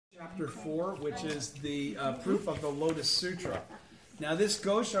Chapter 4, which is the proof of the Lotus Sutra. Now this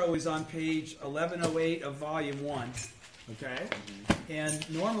Gosho is on page 1108 of volume 1, okay? And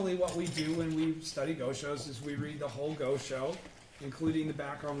normally what we do when we study Goshos is we read the whole Gosho, including the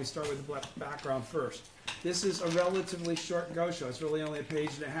background. We start with the background first. This is a relatively short Gosho. It's really only a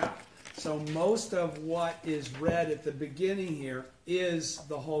page and a half. So most of what is read at the beginning here is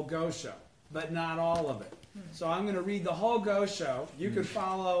the whole Gosho, but not all of it. So I'm going to read the whole Gosho. You can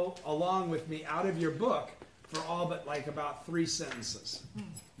follow along with me out of your book for all but like about 3 sentences.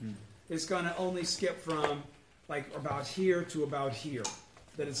 It's going to only skip from like about here to about here,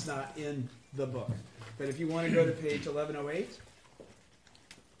 that it's not in the book. But if you want to go to page 1108,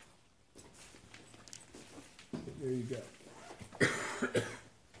 there you go.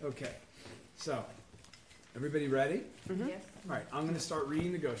 Okay, so everybody ready? Yes. All right, I'm going to start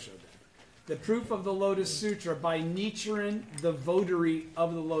reading the Gosho then. The Proof of the Lotus Sutra by Nichiren, the votary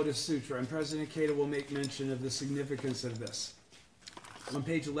of the Lotus Sutra. And President Ikeda will make mention of the significance of this. On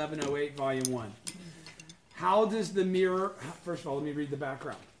page 1108, volume 1. How does the mirror... First of all, let me read the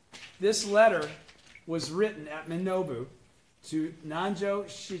background. This letter was written at Minobu to Nanjo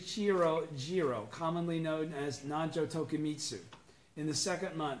Shichiro Jiro, commonly known as Nanjo Tokimitsu, in the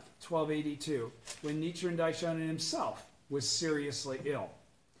second month, 1282, when Nichiren Daishonin himself was seriously ill.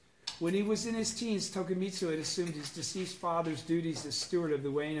 When he was in his teens, Tokimitsu had assumed his deceased father's duties as steward of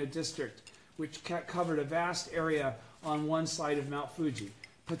the Ueno district, which covered a vast area on one side of Mount Fuji.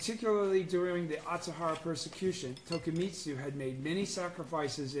 Particularly during the Atsuhara persecution, Tokimitsu had made many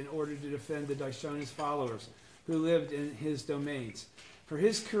sacrifices in order to defend the Daishonin's followers, who lived in his domains. For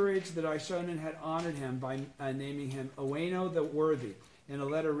his courage, the Daishonin had honored him by naming him Ueno the Worthy, in a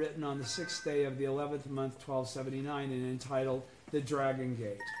letter written on the 6th day of the 11th month, 1279, and entitled The Dragon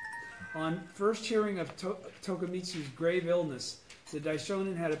Gate. On first hearing of Tokimitsu's grave illness, the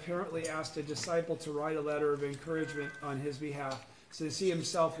Daishonin had apparently asked a disciple to write a letter of encouragement on his behalf, since he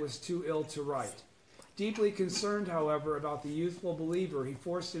himself was too ill to write. Deeply concerned, however, about the youthful believer, he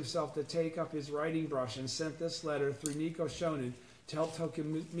forced himself to take up his writing brush and sent this letter through Nikko Shonin to help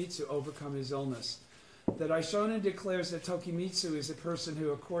Tokimitsu overcome his illness. The Daishonin declares that Tokimitsu is a person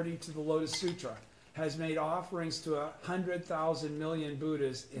who, according to the Lotus Sutra, has made offerings to 100,000 million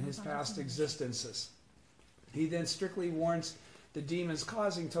Buddhas in his past existences. He then strictly warns the demons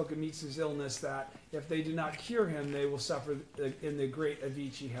causing Tokimitsu's illness that if they do not cure him, they will suffer in the great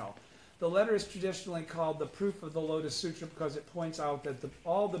Avicii hell. The letter is traditionally called the Proof of the Lotus Sutra because it points out that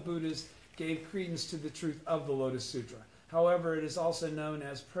all the Buddhas gave credence to the truth of the Lotus Sutra. However, it is also known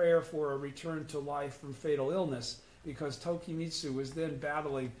as prayer for a return to life from fatal illness because Tokimitsu was then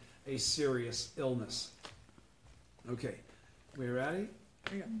battling a serious illness. Okay, we ready?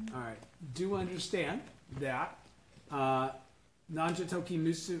 Yeah. All right. Do understand that Nanjo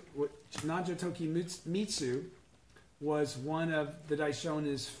Tokimitsu was one of the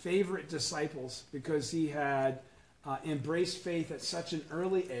Daishonin's favorite disciples because he had embraced faith at such an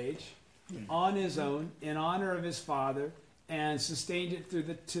early age, on his own, in honor of his father, and sustained it through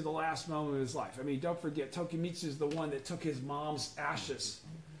to the last moment of his life. I mean, don't forget, Tokimitsu is the one that took his mom's ashes,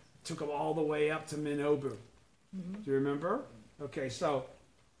 took them all the way up to Minobu. Do you remember? Okay, so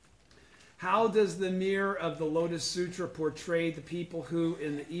how does the mirror of the Lotus Sutra portray the people who,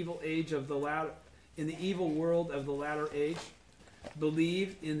 in the evil world of the latter age,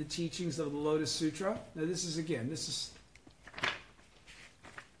 believe in the teachings of the Lotus Sutra? Now, this is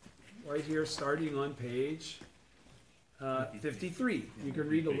right here, starting on page 53. You can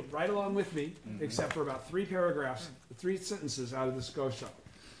read right along with me, except for about 3 paragraphs, 3 sentences out of this Gosho.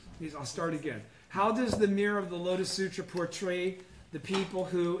 I'll start again. How does the mirror of the Lotus Sutra portray the people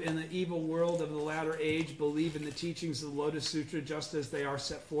who, in the evil world of the latter age, believe in the teachings of the Lotus Sutra just as they are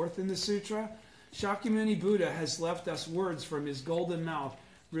set forth in the Sutra? Shakyamuni Buddha has left us words from his golden mouth,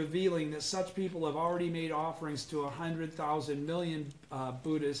 revealing that such people have already made offerings to 100,000 million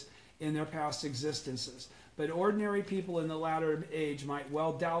Buddhas in their past existences. But ordinary people in the latter age might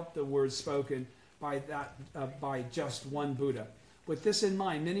well doubt the words spoken by just one Buddha. With this in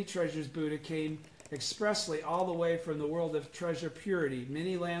mind, many treasures Buddha came expressly all the way from the world of treasure purity,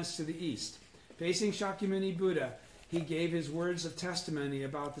 many lands to the east. Facing Shakyamuni Buddha, he gave his words of testimony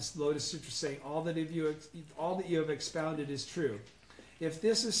about this Lotus Sutra, saying, all that you have expounded is true. If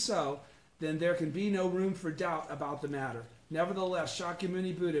this is so, then there can be no room for doubt about the matter. Nevertheless,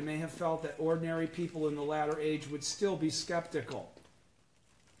 Shakyamuni Buddha may have felt that ordinary people in the latter age would still be skeptical.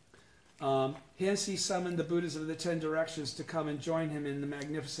 Hence he summoned the Buddhas of the 10 directions to come and join him in the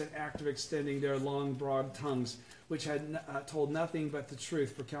magnificent act of extending their long, broad tongues, which had told nothing but the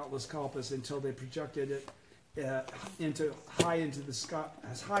truth for countless kalpas until they projected it high into the sky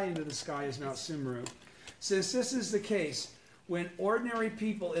as Mount Sumeru. Since this is the case, when ordinary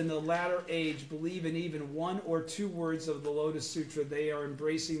people in the latter age believe in even one or two words of the Lotus Sutra, they are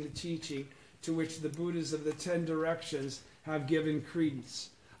embracing the teaching to which the Buddhas of the 10 directions have given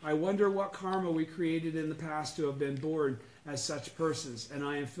credence. I wonder what karma we created in the past to have been born as such persons, and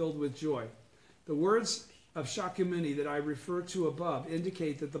I am filled with joy. The words of Shakyamuni that I refer to above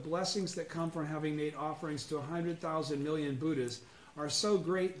indicate that the blessings that come from having made offerings to 100,000 million Buddhas are so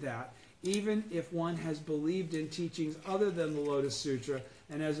great that, even if one has believed in teachings other than the Lotus Sutra,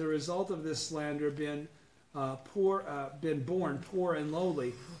 and as a result of this slander been born poor and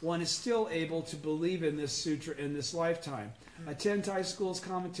lowly, one is still able to believe in this sutra in this lifetime. A Tentai School's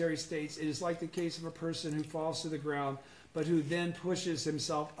commentary states, it is like the case of a person who falls to the ground, but who then pushes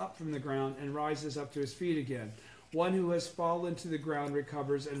himself up from the ground and rises up to his feet again. One who has fallen to the ground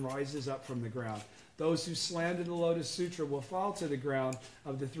recovers and rises up from the ground. Those who slander the Lotus Sutra will fall to the ground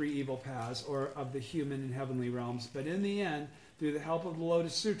of the 3 evil paths, or of the human and heavenly realms, but in the end, through the help of the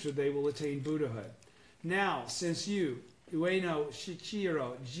Lotus Sutra, they will attain Buddhahood. Now, since you, Ueno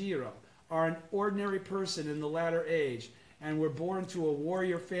Shichiro Jiro, are an ordinary person in the latter age, and were born to a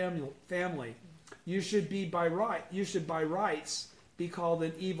warrior family, you should by rights be called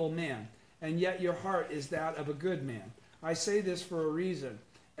an evil man, and yet your heart is that of a good man. I say this for a reason.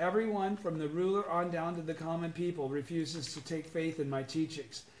 Everyone from the ruler on down to the common people refuses to take faith in my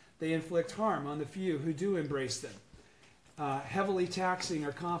teachings. They inflict harm on the few who do embrace them, heavily taxing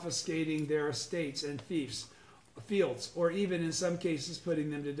or confiscating their estates and fields, or even in some cases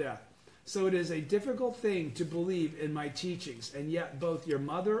putting them to death. So it is a difficult thing to believe in my teachings, and yet both your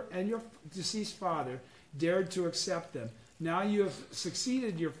mother and your deceased father dared to accept them. Now you have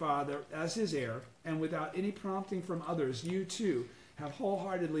succeeded your father as his heir, and without any prompting from others, you too have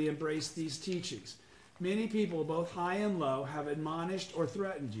wholeheartedly embraced these teachings. Many people, both high and low, have admonished or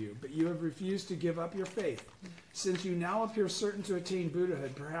threatened you, but you have refused to give up your faith. Since you now appear certain to attain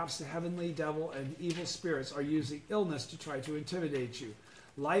Buddhahood, perhaps the heavenly devil and evil spirits are using illness to try to intimidate you.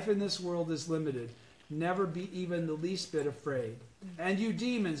 Life in this world is limited. Never be even the least bit afraid. And you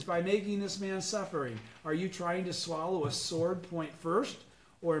demons, by making this man suffering, are you trying to swallow a sword point first,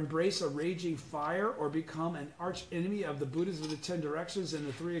 or embrace a raging fire, or become an arch enemy of the Buddhas of the 10 directions and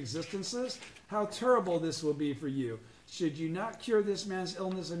the 3 existences? How terrible this will be for you. Should you not cure this man's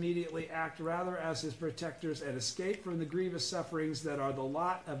illness immediately, act rather as his protectors and escape from the grievous sufferings that are the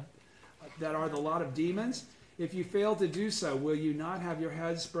lot of demons? If you fail to do so, will you not have your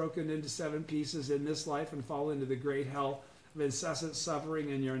heads broken into 7 pieces in this life and fall into the great hell of incessant suffering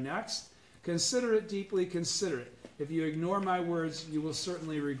in your next? Consider it deeply, consider it. If you ignore my words, you will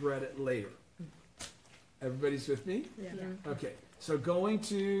certainly regret it later. Everybody's with me? Yeah. Okay, so going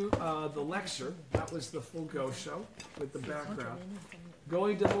to the lecture, that was the full Gosho with the background.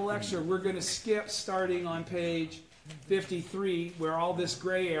 Going to the lecture, we're going to skip starting on page 53, where all this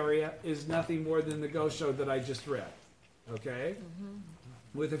gray area is nothing more than the Gosho that I just read. Okay?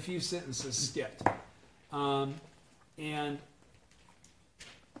 With a few sentences skipped. And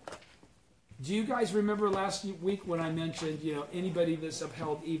do you guys remember last week when I mentioned, anybody that's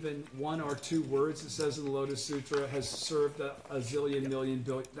upheld even 1 or 2 words it says in the Lotus Sutra has served a zillion, million,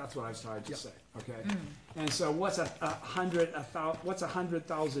 billion? That's what I was trying to say. Okay. And so what's what's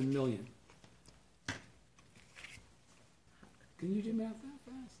 100,000 million? Can you do math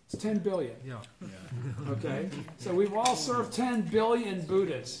that fast? It's 10 billion. Yeah. Okay. So we've all served 10 billion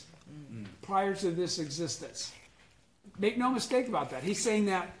Buddhas prior to this existence. Make no mistake about that. He's saying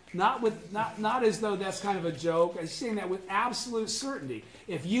that not as though that's kind of a joke. He's saying that with absolute certainty.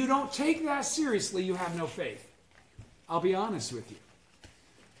 If you don't take that seriously, you have no faith. I'll be honest with you.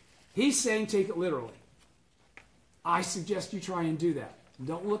 He's saying take it literally. I suggest you try and do that.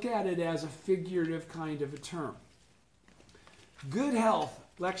 Don't look at it as a figurative kind of a term. Good health,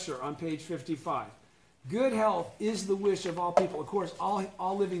 lecture on page 55. Good health is the wish of all people. Of course,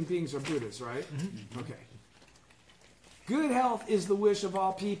 all living beings are Buddhas, right? Okay. Good health is the wish of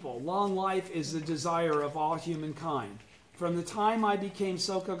all people. Long life is the desire of all humankind. From the time I became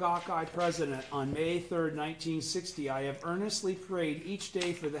Soka Gakkai president on May 3rd, 1960, I have earnestly prayed each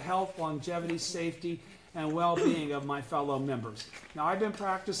day for the health, longevity, safety, and well-being of my fellow members. Now, I've been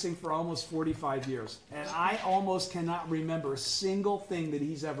practicing for almost 45 years, and I almost cannot remember a single thing that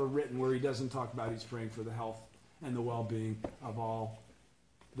he's ever written where he doesn't talk about he's praying for the health and the well-being of all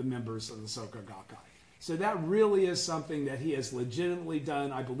the members of the Soka Gakkai. So that really is something that he has legitimately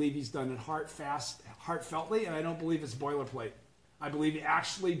done. I believe he's done it heartfeltly, and I don't believe it's boilerplate. I believe he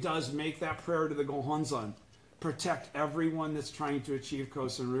actually does make that prayer to the Gohonzon. Protect everyone that's trying to achieve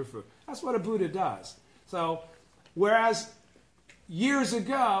Kosen Rufu. That's what a Buddha does. So Whereas years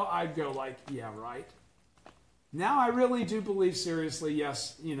ago, I'd go like, yeah, right. Now I really do believe seriously,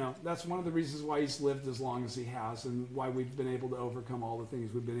 yes, that's one of the reasons why he's lived as long as he has and why we've been able to overcome all the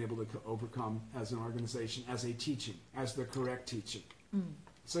things we've been able to overcome as an organization, as a teaching, as the correct teaching.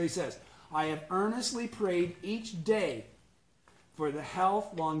 So he says, I have earnestly prayed each day for the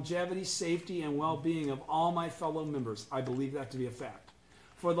health, longevity, safety, and well-being of all my fellow members. I believe that to be a fact.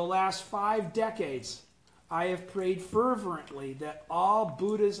 For the last 5 decades, I have prayed fervently that all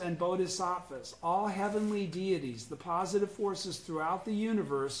Buddhas and Bodhisattvas, all heavenly deities, the positive forces throughout the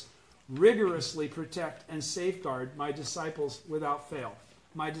universe, rigorously protect and safeguard my disciples without fail.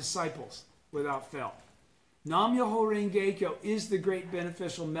 My disciples without fail. Nam-myoho Renge-kyo is the great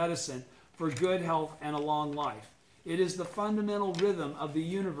beneficial medicine for good health and a long life. It is the fundamental rhythm of the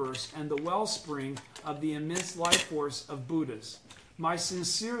universe and the wellspring of the immense life force of Buddhas. My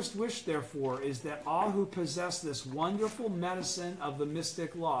sincerest wish, therefore, is that all who possess this wonderful medicine of the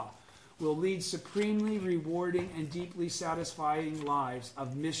mystic law will lead supremely rewarding and deeply satisfying lives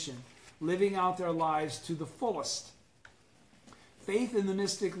of mission, living out their lives to the fullest. Faith in the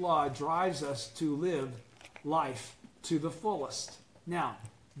mystic law drives us to live life to the fullest. Now,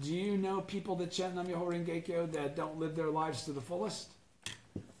 do you know people that chant Nam-myoho Renge-kyo that don't live their lives to the fullest?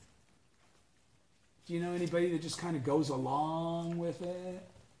 Do you know anybody that just kind of goes along with it?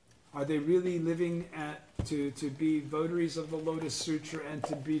 Are they really living to be votaries of the Lotus Sutra and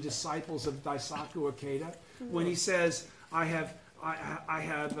to be disciples of Daisaku Ikeda? When he says, I have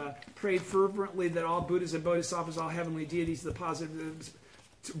prayed fervently that all Buddhas and Bodhisattvas, all heavenly deities, the positive,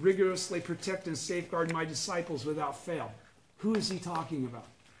 to rigorously protect and safeguard my disciples without fail. Who is he talking about?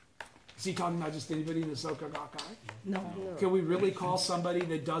 Is he talking about just anybody in the Soka Gakkai? No. Can we really call somebody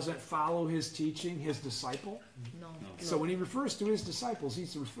that doesn't follow his teaching his disciple? No. So when he refers to his disciples,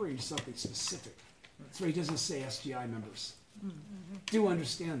 he's referring to something specific. That's why he doesn't say SGI members. Do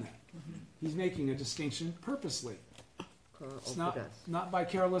understand that. He's making a distinction purposely. It's not by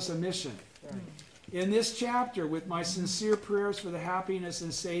careless omission. In this chapter, with my sincere prayers for the happiness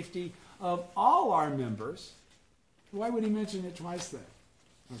and safety of all our members, why would he mention it twice then?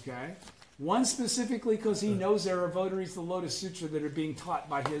 Okay? One specifically because he knows there are votaries of the Lotus Sutra that are being taught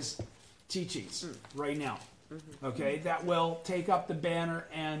by his teachings right now. Okay? That will take up the banner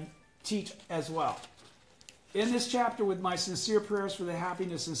and teach as well. In this chapter, with my sincere prayers for the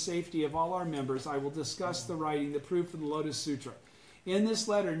happiness and safety of all our members, I will discuss the writing, the proof of the Lotus Sutra. In this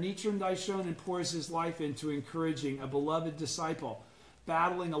letter, Nichiren Daishonin pours his life into encouraging a beloved disciple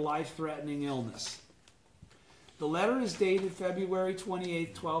battling a life-threatening illness. The letter is dated February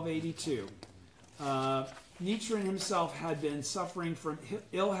 28, 1282. Nichiren himself had been suffering from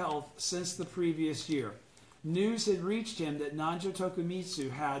ill health since the previous year. News had reached him that Nanjo Tokumitsu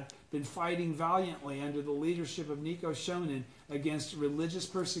had been fighting valiantly under the leadership of Nikko Shonin against religious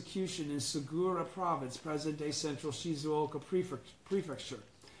persecution in Sugura Province, present-day central Shizuoka Prefecture,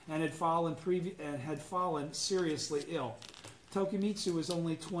 and had fallen seriously ill. Tokumitsu was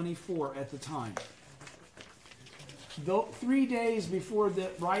only 24 at the time. Though 3 days before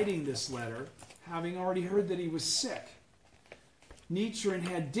writing this letter, having already heard that he was sick, Nichiren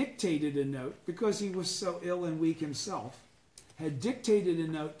had dictated a note, because he was so ill and weak himself, had dictated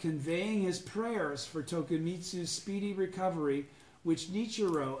a note conveying his prayers for Tokumitsu's speedy recovery, which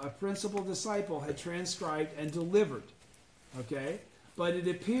Nichiro, a principal disciple, had transcribed and delivered. Okay? But it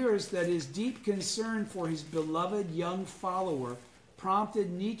appears that his deep concern for his beloved young follower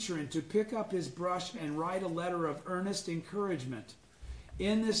prompted Nichiren to pick up his brush and write a letter of earnest encouragement.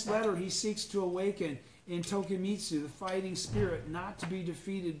 In this letter, he seeks to awaken in Tokumitsu the fighting spirit not to be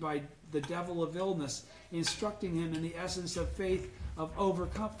defeated by the devil of illness, instructing him in the essence of faith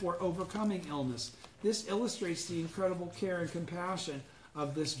for overcoming illness. This illustrates the incredible care and compassion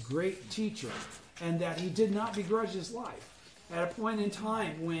of this great teacher, and that he did not begrudge his life at a point in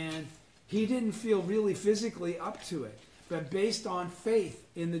time when he didn't feel really physically up to it, but based on faith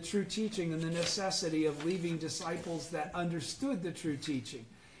in the true teaching and the necessity of leaving disciples that understood the true teaching.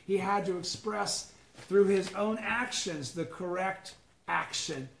 He had to express through his own actions the correct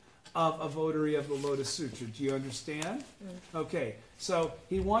action of a votary of the Lotus Sutra. Do you understand? Okay, so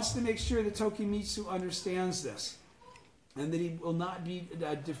he wants to make sure that Tokumitsu understands this, and that he will not be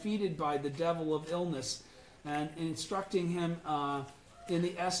defeated by the devil of illness, and instructing him in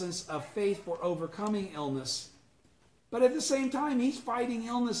the essence of faith for overcoming illness. But at the same time, he's fighting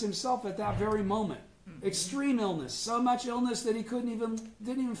illness himself at that very moment. Extreme illness. So much illness that he didn't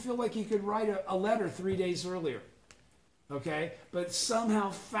even feel like he could write a letter 3 days earlier. Okay? But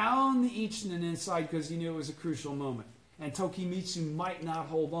somehow found the Ichinen inside because he knew it was a crucial moment. And Tokumitsu might not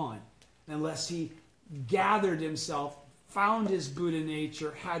hold on unless he gathered himself, found his Buddha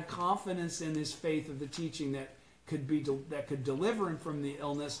nature, had confidence in his faith of the teaching that could deliver him from the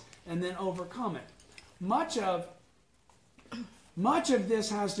illness, and then overcome it. Much of this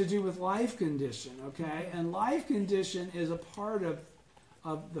has to do with life condition, okay? And life condition is a part of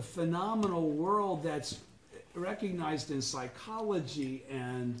the phenomenal world that's recognized in psychology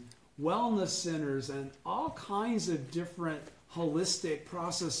and wellness centers and all kinds of different holistic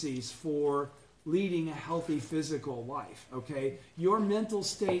processes for leading a healthy physical life, okay? Your mental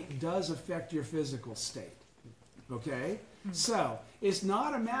state does affect your physical state, okay? So, it's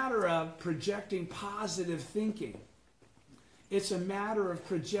not a matter of projecting positive thinking. It's a matter of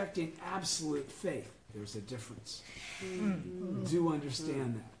projecting absolute faith. There's a difference. Do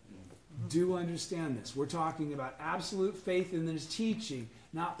understand that. Do understand this. We're talking about absolute faith in this teaching,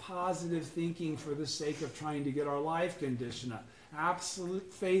 not positive thinking for the sake of trying to get our life condition up.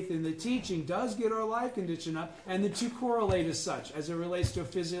 Absolute faith in the teaching does get our life condition up, and the two correlate as such, as it relates to a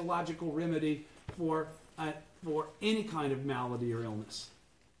physiological remedy for any kind of malady or illness.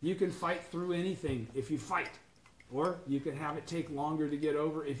 You can fight through anything if you fight, or you can have it take longer to get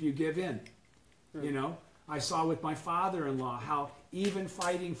over if you give in. You know, I saw with my father-in-law how even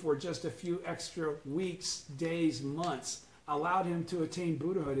fighting for just a few extra weeks, days, months allowed him to attain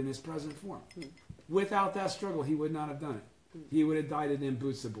Buddhahood in his present form. Without that struggle, he would not have done it. He would have died an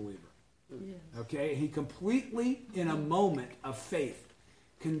Imbutsa believer. Okay? He completely, in a moment of faith,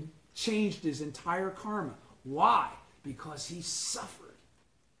 changed his entire karma. Why? Because he suffered.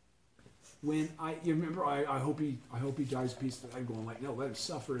 You remember, I hope he dies peacefully. I'm going like, no, let him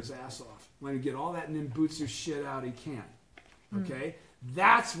suffer his ass off. Let him get all that Nimbutsu shit out he can. Okay?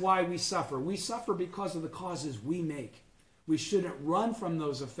 That's why we suffer. We suffer because of the causes we make. We shouldn't run from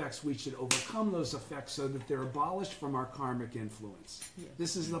those effects. We should overcome those effects so that they're abolished from our karmic influence. Yes.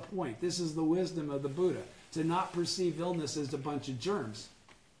 This is the point. This is the wisdom of the Buddha. To not perceive illness as a bunch of germs,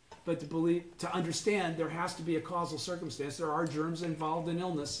 but to understand there has to be a causal circumstance. There are germs involved in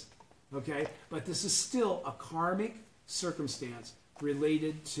illness. Okay? But this is still a karmic circumstance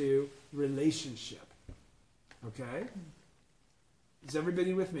related to relationship. Okay? Is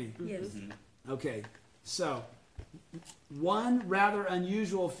everybody with me? Yes. Okay. So, one rather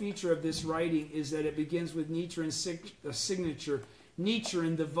unusual feature of this writing is that it begins with Nichiren's signature,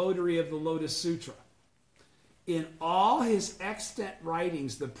 Nichiren, the votary of the Lotus Sutra. In all his extant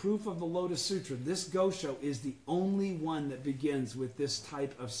writings, the proof of the Lotus Sutra, this Gosho is the only one that begins with this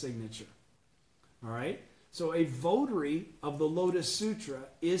type of signature. All right? So a votary of the Lotus Sutra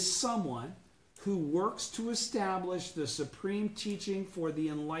is someone who works to establish the supreme teaching for the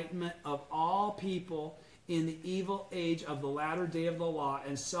enlightenment of all people in the evil age of the latter day of the law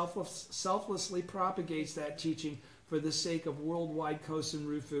and selflessly propagates that teaching for the sake of worldwide Kosen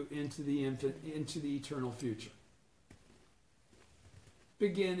Rufu into the eternal future.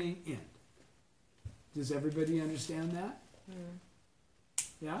 Beginning, end. Does everybody understand that?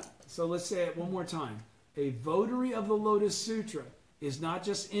 Yeah? So let's say it one more time. A votary of the Lotus Sutra is not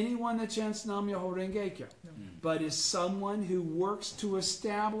just anyone that chants Nam Myoho Renge Kyo, but is someone who works to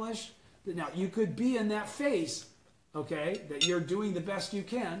establish that. Now, you could be in that phase, okay, that you're doing the best you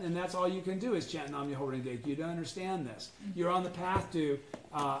can, and that's all you can do is chant Nam Myoho Renge Kyo. You don't understand this. You're on the path to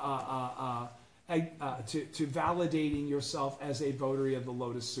validating yourself as a votary of the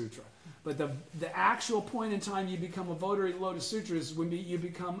Lotus Sutra. But the actual point in time you become a votary of the Lotus Sutra is when you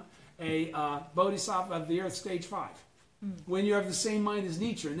become a Bodhisattva of the Earth, stage 5. When you have the same mind as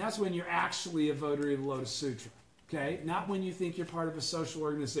Nichiren, that's when you're actually a votary of the Lotus Sutra. Okay? Not when you think you're part of a social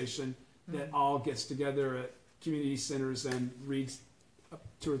organization that all gets together at community centers and reads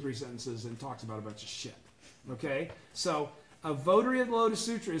 2 or 3 sentences and talks about a bunch of shit. Okay? So, a votary of the Lotus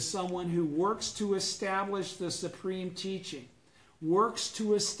Sutra is someone who works to establish the supreme teaching. Works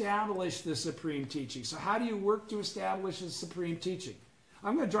to establish the supreme teaching. So how do you work to establish the supreme teaching?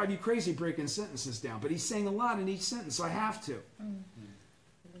 I'm going to drive you crazy breaking sentences down, but he's saying a lot in each sentence, so I have to.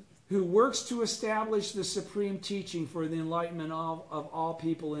 Who works to establish the supreme teaching for the enlightenment of all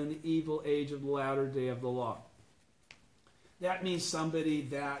people in the evil age of the latter day of the law. That means somebody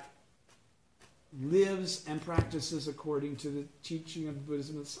that lives and practices according to the teaching of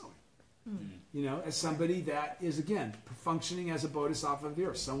Buddhism and so on. You know, as somebody that is, again, functioning as a bodhisattva of the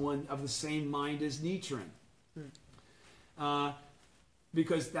earth, someone of the same mind as Nichiren.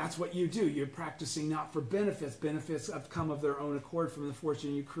 Because that's what you do. You're practicing not for benefits. Benefits have come of their own accord from the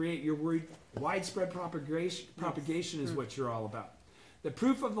fortune you create. You're worried. Widespread propagation is what you're all about. The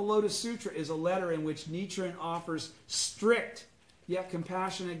proof of the Lotus Sutra is a letter in which Nichiren offers strict yet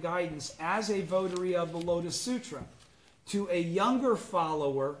compassionate guidance as a votary of the Lotus Sutra to a younger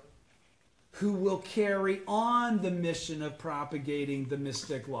follower who will carry on the mission of propagating the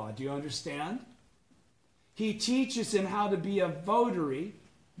mystic law. Do you understand? He teaches him how to be a votary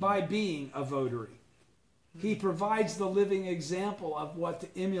by being a votary. He provides the living example of what to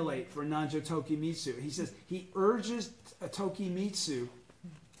emulate for Nanjo Tokimitsu. He says he urges Tokimitsu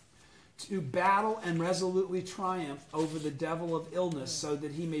to battle and resolutely triumph over the devil of illness so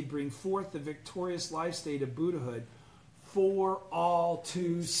that he may bring forth the victorious life state of Buddhahood for all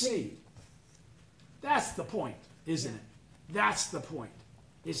to see. That's the point, isn't it? That's the point.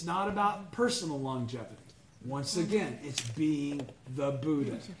 It's not about personal longevity. Once again, it's being the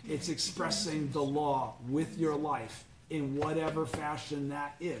Buddha. It's expressing the law with your life in whatever fashion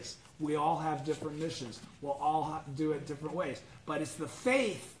that is. We all have different missions. We'll all have to do it different ways. But it's the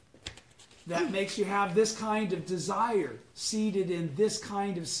faith that makes you have this kind of desire, seated in this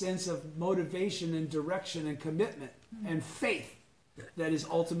kind of sense of motivation and direction and commitment and faith, that is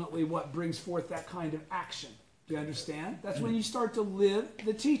ultimately what brings forth that kind of action. Do you understand? That's when you start to live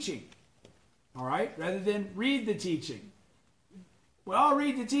the teaching. All right? Rather than read the teaching. We all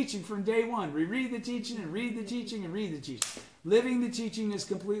read the teaching from day one. We read the teaching and read the teaching and read the teaching. Living the teaching is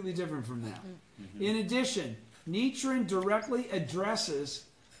completely different from that. In addition, Nichiren directly addresses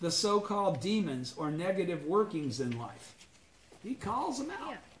the so-called demons or negative workings in life. He calls them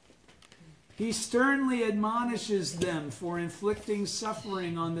out. He sternly admonishes them for inflicting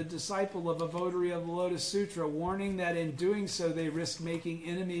suffering on the disciple of a votary of the Lotus Sutra, warning that in doing so they risk making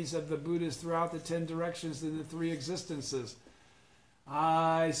enemies of the Buddhas throughout the 10 directions in the 3 existences.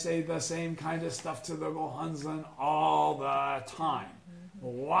 I say the same kind of stuff to the Gohonzon all the time.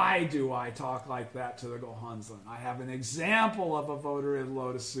 Why do I talk like that to the Gohonzon? I have an example of a votary of the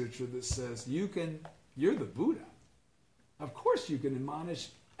Lotus Sutra that says, you're the Buddha. Of course you can admonish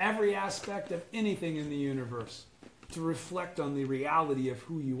every aspect of anything in the universe to reflect on the reality of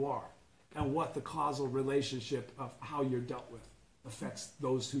who you are and what the causal relationship of how you're dealt with affects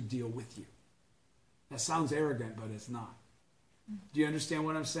those who deal with you. That sounds arrogant, but it's not. Do you understand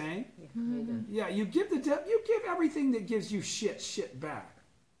what I'm saying? Yeah, you give everything that gives you shit back.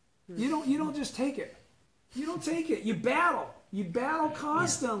 You don't just take it. You don't take it. You battle. You battle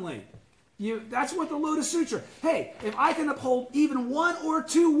constantly. That's what the Lotus Sutra. Hey, if I can uphold even 1 or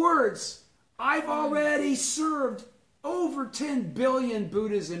 2 words, I've already served over 10 billion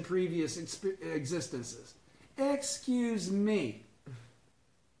Buddhas in previous existences. Excuse me.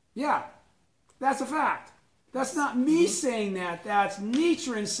 Yeah, that's a fact. That's not me saying that. That's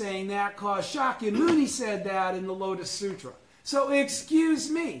Nichiren saying that because Shakyamuni said that in the Lotus Sutra. So excuse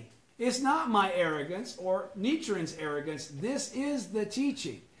me. It's not my arrogance or Nichiren's arrogance. This is the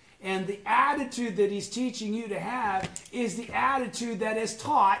teaching. And the attitude that he's teaching you to have is the attitude that is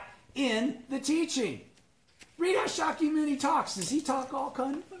taught in the teaching. Read how Shakyamuni talks. Does he talk all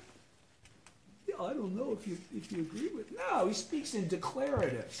kind of... Yeah, I don't know if you agree with... No, he speaks in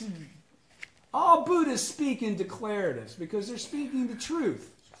declaratives. All Buddhists speak in declaratives because they're speaking the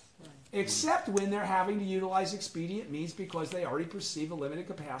truth. Except when they're having to utilize expedient means because they already perceive a limited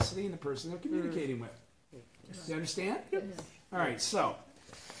capacity in the person they're communicating with. Do you understand? Yes. All right, so...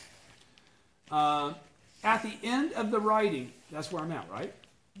 at the end of the writing, that's where I'm at, right?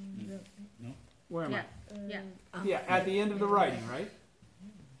 No. Where am I? Yeah. At the end of the writing, right?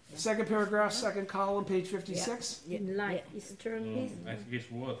 Second paragraph, second column, page 56. Light is turning. I think it's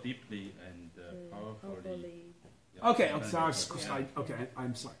more deeply and powerfully. Okay,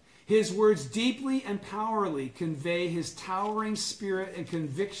 I'm sorry. His words deeply and powerfully convey his towering spirit and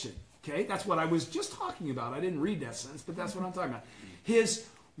conviction. Okay, that's what I was just talking about. I didn't read that sentence, but that's what I'm talking about. His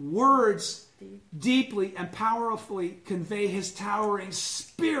words deeply and powerfully convey his towering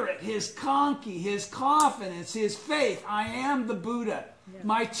spirit, his conki, his confidence, his faith. I am the Buddha.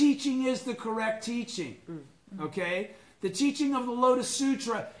 My teaching is the correct teaching. Okay? The teaching of the Lotus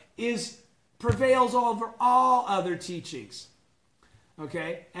Sutra prevails over all other teachings.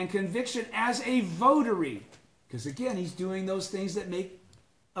 Okay? And conviction as a votary. Because again, he's doing those things that make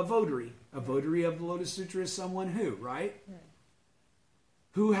a votary. A votary of the Lotus Sutra is someone who, right?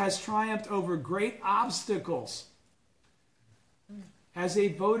 Who has triumphed over great obstacles. As a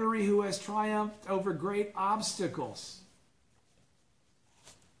votary who has triumphed over great obstacles.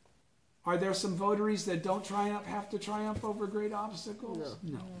 Are there some votaries that don't have to triumph over great obstacles?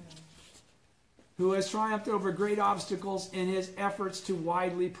 No. Who has triumphed over great obstacles in his efforts to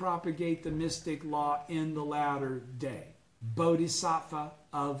widely propagate the mystic law in the latter day. Bodhisattva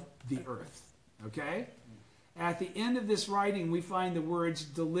of the earth. Okay? At the end of this writing, we find the words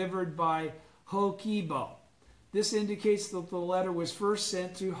delivered by Hokibo. This indicates that the letter was first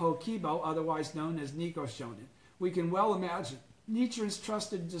sent to Hokibo, otherwise known as Nikko Shonin. We can well imagine Nichiren's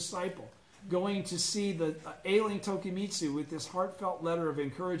trusted disciple going to see the ailing Tokimitsu with this heartfelt letter of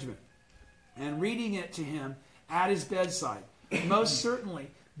encouragement and reading it to him at his bedside. Most certainly,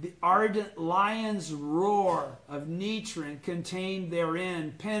 the ardent lion's roar of Nichiren contained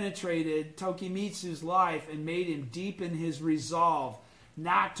therein penetrated Tokimitsu's life and made him deepen his resolve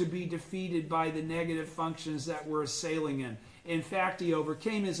not to be defeated by the negative functions that were assailing him. In fact, he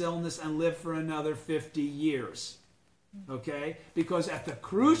overcame his illness and lived for another 50 years. Okay? Because at the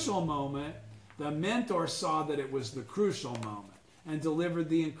crucial moment, the mentor saw that it was the crucial moment and delivered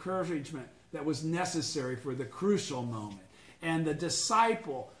the encouragement that was necessary for the crucial moment. And the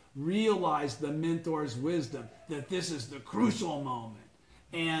disciple realized the mentor's wisdom that this is the crucial moment.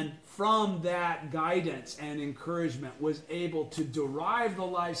 And from that guidance and encouragement was able to derive the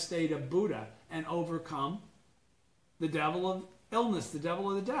life state of Buddha and overcome the devil of illness, the devil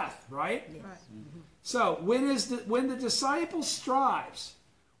of the death, right? Yes. Right. So when the disciple strives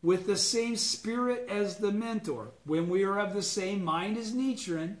with the same spirit as the mentor, when we are of the same mind as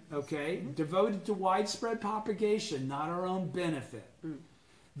Nichiren, okay, devoted to widespread propagation, not our own benefit,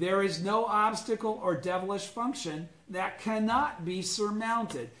 there is no obstacle or devilish function that cannot be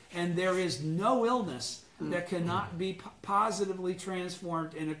surmounted, and there is no illness that cannot be positively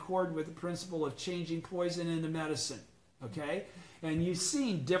transformed in accord with the principle of changing poison into medicine, okay? And you've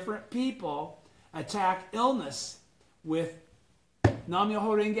seen different people attack illness with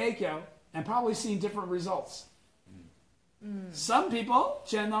Nam-myoho Renge-kyo and probably seen different results. Some people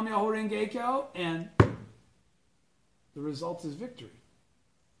chant Nam-myoho Renge-kyo and the result is victory.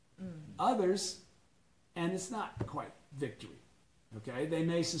 Others, and it's not quite victory. Okay, they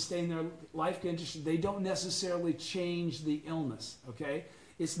may sustain their life condition. They don't necessarily change the illness. Okay,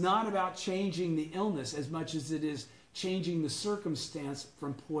 it's not about changing the illness as much as it is changing the circumstance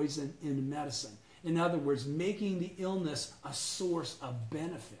from poison into medicine. In other words, making the illness a source of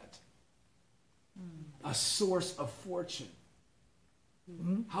benefit, a source of fortune.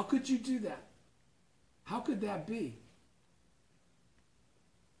 How could you do that? How could that be?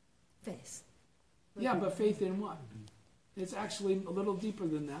 Faith. Yeah, but faith in what? It's actually a little deeper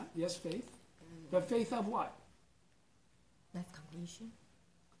than that. Yes, faith. But faith of what? Life condition.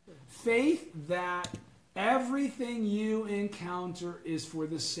 Faith that everything you encounter is for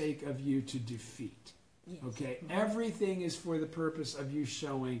the sake of you to defeat. Yes. Okay? Everything is for the purpose of you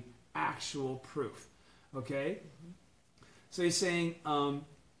showing actual proof. Okay? So he's saying,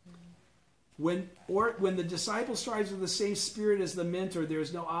 when the disciple strives with the same spirit as the mentor, there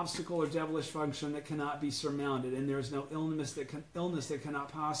is no obstacle or devilish function that cannot be surmounted, and there is no illness that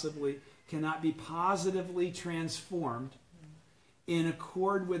cannot be positively transformed in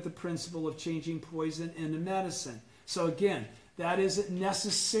accord with the principle of changing poison into medicine. So again, that isn't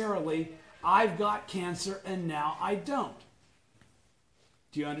necessarily I've got cancer and now I don't.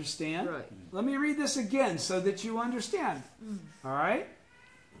 Do you understand? Right. Let me read this again so that you understand. All right?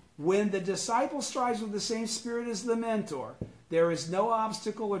 When the disciple strives with the same spirit as the mentor, there is no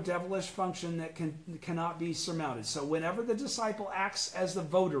obstacle or devilish function that cannot be surmounted. So whenever the disciple acts as the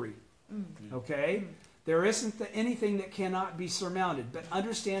votary, okay, there isn't anything that cannot be surmounted. But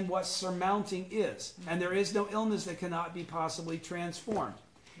understand what surmounting is. And there is no illness that cannot be possibly transformed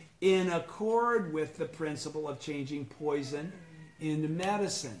in accord with the principle of changing poison into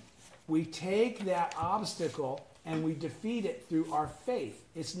medicine. We take that obstacle and we defeat it through our faith.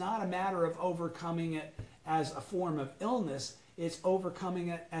 It's not a matter of overcoming it as a form of illness. It's overcoming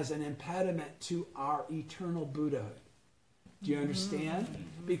it as an impediment to our eternal Buddhahood. Do you understand?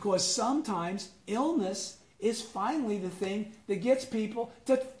 Because sometimes illness is finally the thing that gets people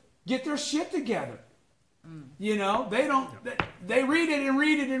to get their shit together. You know, they read it and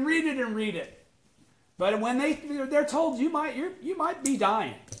read it and read it and read it. But when they're told you might be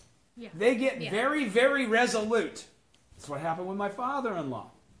dying, Yeah. they get very, very resolute. That's what happened with my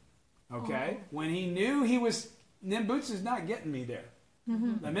father-in-law. Okay? When he knew he was, Nimbutsu's not getting me there.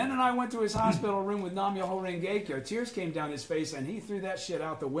 The minute I went to his hospital room with Nam-myoho Renge-kyo, tears came down his face and he threw that shit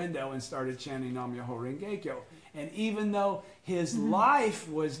out the window and started chanting Nam-myoho Renge-kyo. And even though his life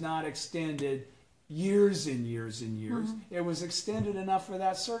was not extended years and years and years, it was extended enough for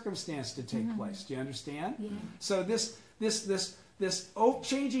that circumstance to take place. Do you understand? Yeah. So this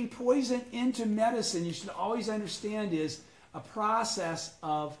changing poison into medicine, you should always understand, is a process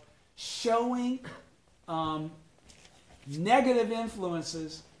of showing negative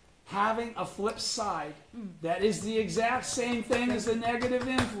influences having a flip side that is the exact same thing as the negative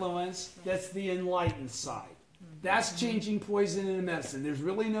influence that's the enlightened side. That's changing poison into medicine. There's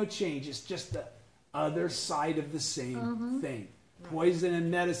really no change. It's just the other side of the same thing. Poison and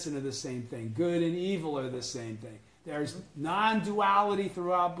medicine are the same thing. Good and evil are the same thing. There's non-duality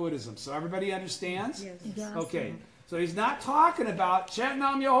throughout Buddhism. So everybody understands? Yes. Yes. Okay. So he's not talking about chant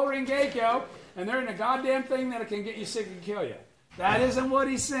Nam Myoho Renge Kyo and there ain't a goddamn thing that can get you sick and kill you. That isn't what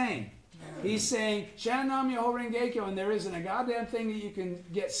he's saying. He's saying chant Nam Myoho Renge Kyo and there isn't a goddamn thing that you can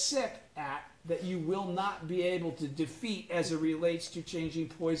get sick at that you will not be able to defeat as it relates to changing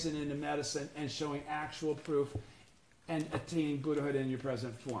poison into medicine and showing actual proof and attaining Buddhahood in your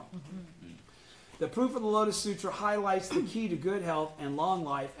present form. The proof of the Lotus Sutra highlights the key to good health and long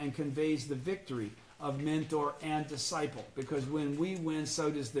life and conveys the victory of mentor and disciple, because when we win,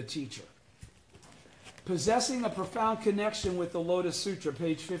 so does the teacher. Possessing a profound connection with the Lotus Sutra,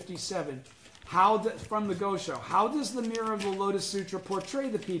 page 57, from the Gosho, how does the mirror of the Lotus Sutra portray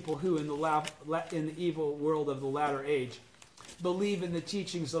the people who, in the evil world of the latter age, believe in the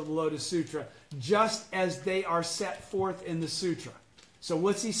teachings of the Lotus Sutra, just as they are set forth in the Sutra? So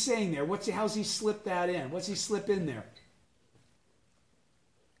what's he saying there? How's he slip that in? What's he slip in there?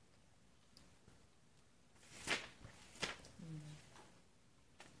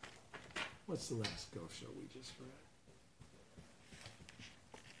 What's the last Gosho we just read?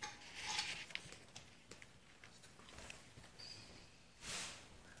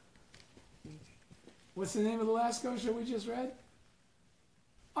 What's the name of the last Gosho we just read?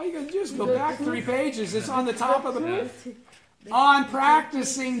 All you gotta do is go back 3 pages. It's on the top of the page. On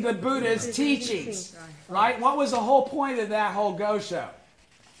practicing the Buddha's teachings. Right? What was the whole point of that whole Gosho?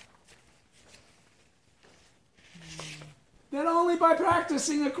 That only by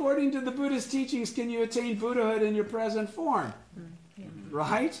practicing according to the Buddha's teachings can you attain Buddhahood in your present form.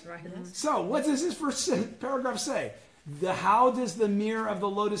 Right? Right. So, what does this first paragraph say? How does the mirror of the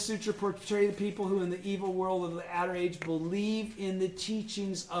Lotus Sutra portray the people who in the evil world of the latter age believe in the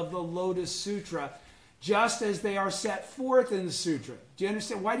teachings of the Lotus Sutra, just as they are set forth in the Sutra? Do you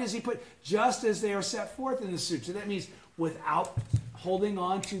understand? Why does he put just as they are set forth in the Sutra? That means without holding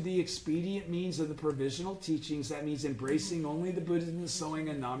on to the expedient means of the provisional teachings. That means embracing only the Buddhism and sowing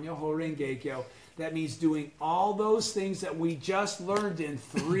a Nam Myoho Renge Kyo. That means doing all those things that we just learned in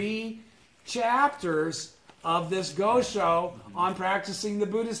 3 chapters of this Gosho on practicing the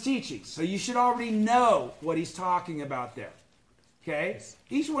Buddha's teachings. So you should already know what he's talking about there. Okay?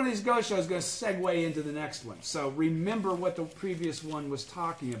 Each one of these Goshos is going to segue into the next one. So remember what the previous one was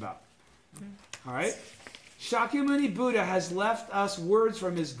talking about. All right? Shakyamuni Buddha has left us words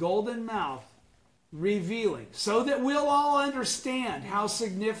from his golden mouth, revealing, so that we'll all understand how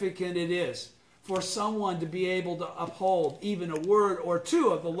significant it is for someone to be able to uphold even a word or 2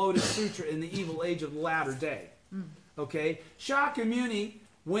 of the Lotus Sutra in the evil age of the latter day. Okay? Shakyamuni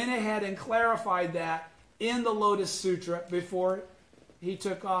went ahead and clarified that in the Lotus Sutra before he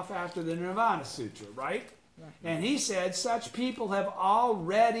took off after the Nirvana Sutra, right? And he said such people have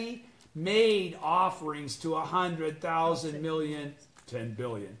already made offerings to 100,000 million, 10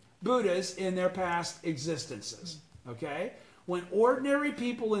 billion Buddhas in their past existences. Okay? When ordinary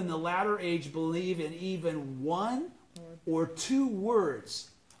people in the latter age believe in even 1 or 2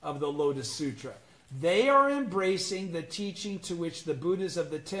 words of the Lotus Sutra, they are embracing the teaching to which the Buddhas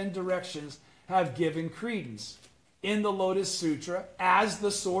of the 10 directions have given credence in the Lotus Sutra as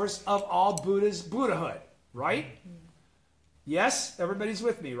the source of all Buddha's Buddhahood. Right? Yes? Everybody's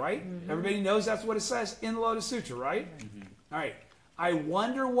with me, right? Everybody knows that's what it says in the Lotus Sutra, right? All right. I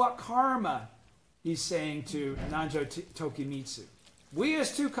wonder what karma he's saying to Nanjo Tokimitsu. We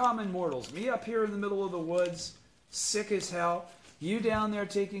as 2 common mortals, me up here in the middle of the woods, sick as hell, you down there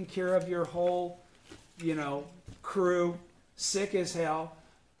taking care of your whole, crew, sick as hell.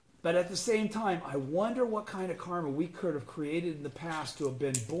 But at the same time, I wonder what kind of karma we could have created in the past to have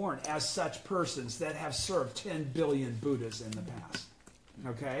been born as such persons that have served 10 billion Buddhas in the past.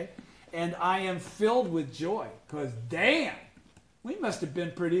 Okay? And I am filled with joy, because damn, we must have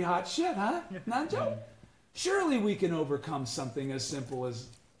been pretty hot shit, huh, Nanjo? Surely we can overcome something as simple as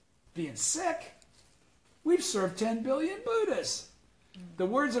being sick. We've served 10 billion Buddhas. The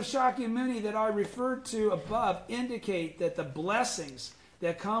words of Shakyamuni that I referred to above indicate that the blessings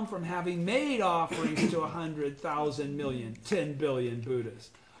that come from having made offerings to 100,000 million, 10 billion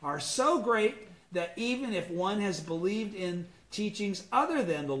Buddhas are so great that even if one has believed in teachings other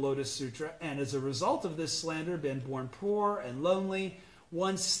than the Lotus Sutra, and as a result of this slander been born poor and lonely,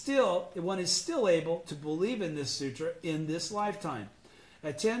 one is still able to believe in this sutra in this lifetime.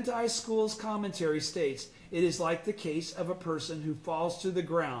 A Tentai School's commentary states, it is like the case of a person who falls to the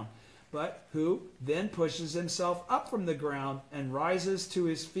ground, but who then pushes himself up from the ground and rises to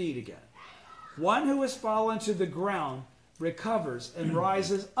his feet again. One who has fallen to the ground recovers and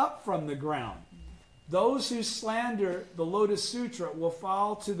rises up from the ground. Those who slander the Lotus Sutra will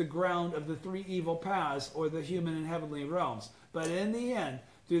fall to the ground of the three evil paths, or the human and heavenly realms. But in the end,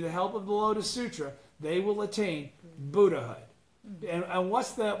 through the help of the Lotus Sutra, they will attain Buddhahood. And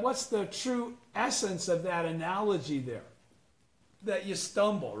what's the true essence of that analogy there? That you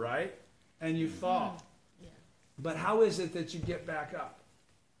stumble, right? And you fall. Yeah. But how is it that you get back up?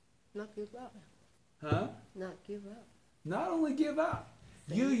 Not give up. Huh? Not give up. Not only give up.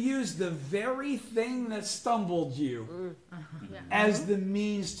 You use the very thing that stumbled you as the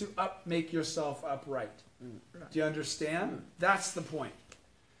means to make yourself upright. Do you understand? That's the point.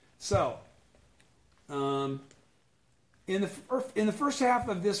 So, in the first half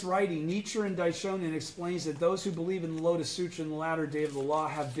of this writing, Nichiren Daishonin explains that those who believe in the Lotus Sutra in the latter day of the law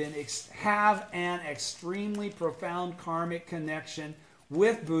have an extremely profound karmic connection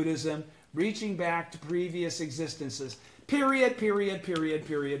with Buddhism, reaching back to previous existences. Period, period, period,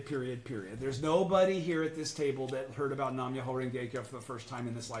 period, period, period. There's nobody here at this table that heard about Nam-myoho Renge-kyo for the first time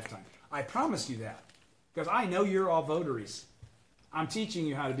in this lifetime. I promise you that. Because I know you're all votaries. I'm teaching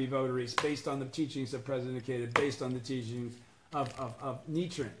you how to be votaries based on the teachings of President Ikeda, based on the teachings of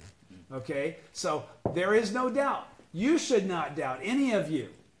Nichiren. Okay? So there is no doubt. You should not doubt, any of you,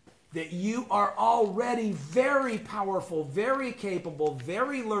 that you are already very powerful, very capable,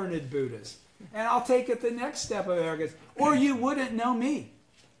 very learned Buddhists. And I'll take it the next step of arrogance. Or you wouldn't know me.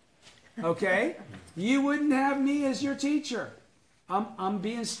 Okay? You wouldn't have me as your teacher. I'm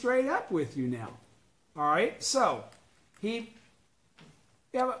being straight up with you now. All right? So, you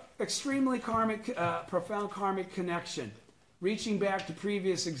have an extremely profound karmic connection, reaching back to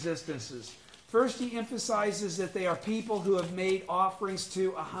previous existences. First, he emphasizes that they are people who have made offerings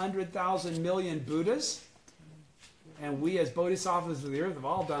to 100,000 million Buddhas. And we as bodhisattvas of the earth have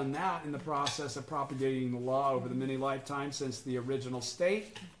all done that in the process of propagating the law over the many lifetimes since the original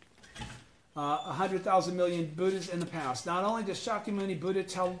state. 100,000 million Buddhas in the past. Not only does Shakyamuni Buddha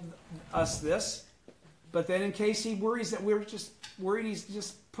tell us this, but then in case he worries that we're just worried he's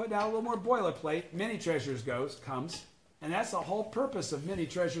just putting out a little more boilerplate, Many Treasures comes. And that's the whole purpose of Many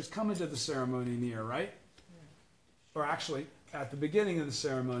Treasures coming to the ceremony near, right? Or actually, at the beginning of the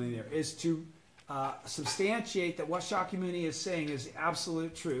ceremony near, is to substantiate that what Shakyamuni is saying is the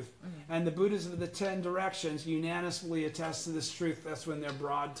absolute truth. And the Buddhas of the 10 directions unanimously attest to this truth. That's when their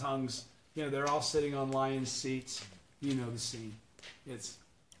broad tongues, they're all sitting on lion seats. You know the scene. It's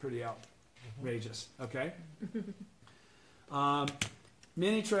pretty outrageous, okay?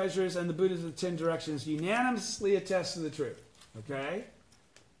 Many Treasures and the Buddhas of the 10 directions unanimously attest to the truth, okay?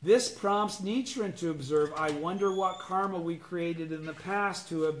 This prompts Nichiren to observe, I wonder what karma we created in the past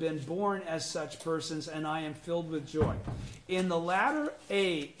to have been born as such persons, and I am filled with joy. In the latter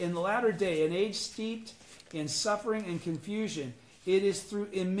day, an age steeped in suffering and confusion, it is through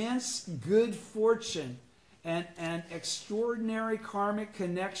immense good fortune and an extraordinary karmic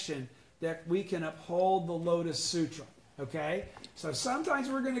connection that we can uphold the Lotus Sutra. Okay? So sometimes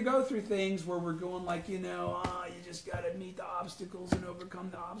we're going to go through things where we're going like, you just got to meet the obstacles and overcome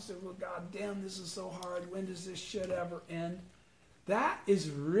the obstacles. God damn, this is so hard. When does this shit ever end? That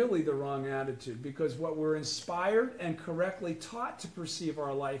is really the wrong attitude, because what we're inspired and correctly taught to perceive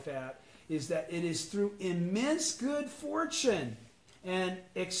our life at is that it is through immense good fortune and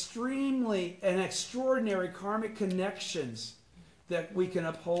extraordinary karmic connections that we can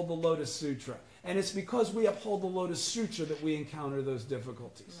uphold the Lotus Sutra. And it's because we uphold the Lotus Sutra that we encounter those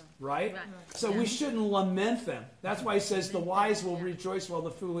difficulties, right? So we shouldn't lament them. That's why he says the wise will rejoice while the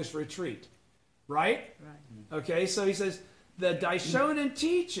foolish retreat, right? Okay, so he says the Daishonin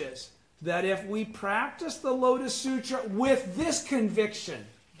teaches that if we practice the Lotus Sutra with this conviction,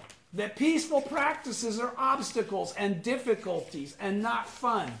 that peaceful practices are obstacles and difficulties and not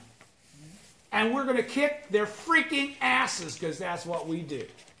fun, and we're going to kick their freaking asses because that's what we do.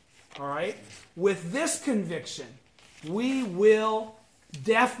 All right? With this conviction, we will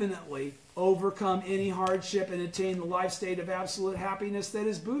definitely overcome any hardship and attain the life state of absolute happiness that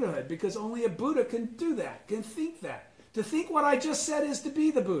is Buddhahood, because only a Buddha can do that, can think that. To think what I just said is to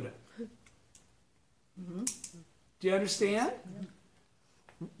be the Buddha. Do you understand?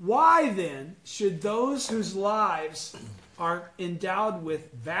 Why then should those whose lives are endowed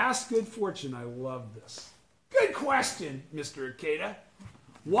with vast good fortune, I love this. Good question, Mr. Ikeda.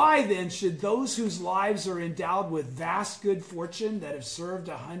 Why then should those whose lives are endowed with vast good fortune that have served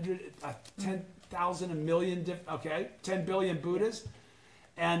 10,000, a million, 10 billion Buddhas,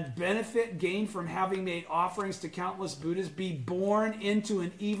 and gain from having made offerings to countless Buddhas, be born into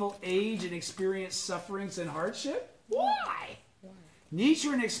an evil age and experience sufferings and hardship? Why?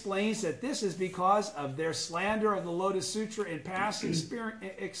 Nichiren explains that this is because of their slander of the Lotus Sutra in past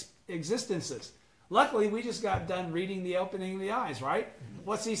existences. Luckily, we just got done reading the opening of the eyes, right?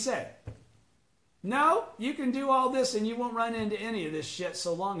 What's he say? No, you can do all this and you won't run into any of this shit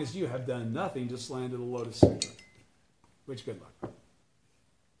so long as you have done nothing to slander the Lotus Sutra. Which, good luck.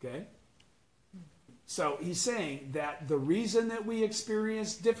 Okay? So he's saying that the reason that we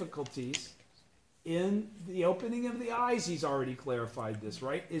experience difficulties in the opening of the eyes, he's already clarified this,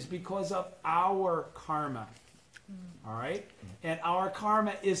 right, is because of our karma. All right? And our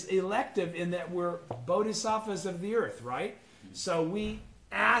karma is elective in that we're bodhisattvas of the earth, right? So we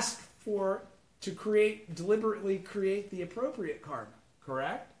ask to deliberately create the appropriate karma,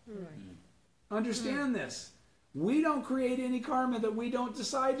 correct? Right. Understand this. We don't create any karma that we don't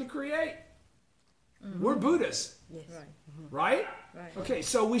decide to create. We're Buddhists, Yes. Right. right? Right. Okay,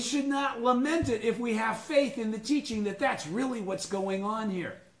 so we should not lament it if we have faith in the teaching that that's really what's going on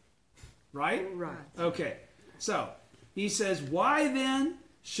here. Right? Right. Okay, so he says, why then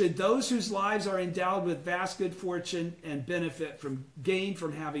should those whose lives are endowed with vast good fortune and benefit from gain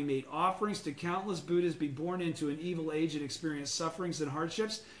from having made offerings to countless Buddhas be born into an evil age and experience sufferings and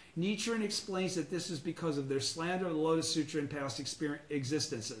hardships? Nichiren explains that this is because of their slander of the Lotus Sutra in past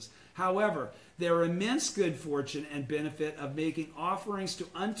existences. However, their immense good fortune and benefit of making offerings to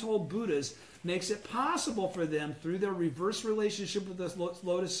untold Buddhas makes it possible for them, through their reverse relationship with the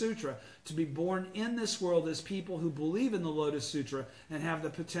Lotus Sutra, to be born in this world as people who believe in the Lotus Sutra and have the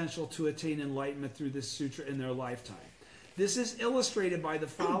potential to attain enlightenment through this sutra in their lifetime. This is illustrated by the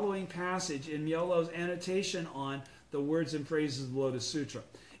following passage in Myolo's annotation on the words and phrases of the Lotus Sutra.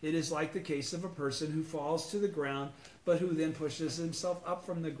 It is like the case of a person who falls to the ground, but who then pushes himself up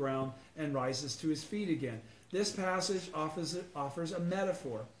from the ground and rises to his feet again. This passage offers a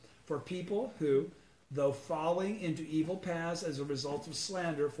metaphor for people who, though falling into evil paths as a result of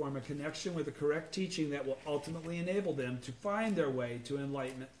slander, form a connection with the correct teaching that will ultimately enable them to find their way to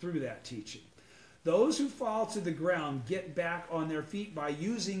enlightenment through that teaching. Those who fall to the ground get back on their feet by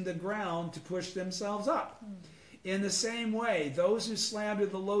using the ground to push themselves up. In the same way, those who slander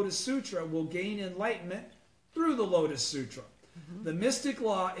the Lotus Sutra will gain enlightenment through the Lotus Sutra. The mystic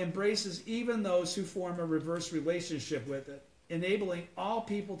law embraces even those who form a reverse relationship with it, enabling all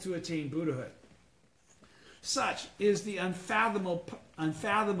people to attain Buddhahood. Such is the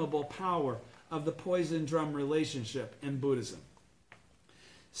unfathomable power of the poison drum relationship in Buddhism.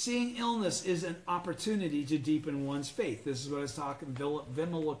 Seeing illness is an opportunity to deepen one's faith. This is what I was talking,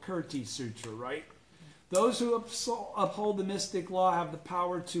 Vimalakirti Sutra, right? Those who uphold the mystic law have the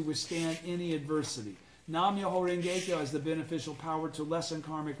power to withstand any adversity. Nam-myoho Renge-kyo has the beneficial power to lessen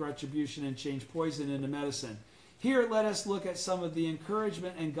karmic retribution and change poison into medicine. Here, let us look at some of the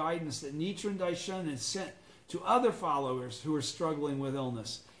encouragement and guidance that Nichiren Daishonin sent to other followers who are struggling with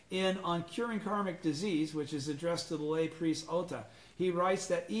illness. On Curing Karmic Disease, which is addressed to the lay priest Ota, he writes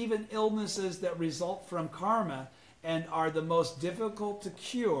that even illnesses that result from karma and are the most difficult to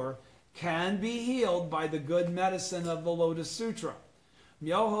cure can be healed by the good medicine of the Lotus Sutra.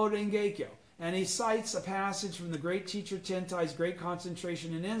 Myoho Renge-kyo. And he cites a passage from the great teacher Tentai's Great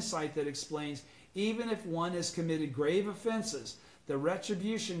Concentration and Insight that explains, even if one has committed grave offenses, the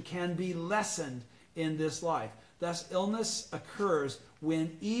retribution can be lessened in this life. Thus, illness occurs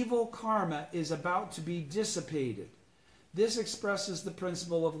when evil karma is about to be dissipated. This expresses the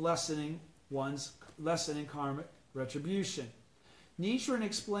principle of lessening karmic retribution. Nichiren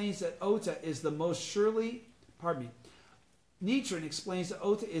explains that Ota is most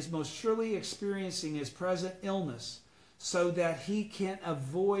surely experiencing his present illness so that he can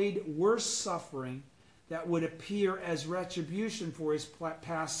avoid worse suffering that would appear as retribution for his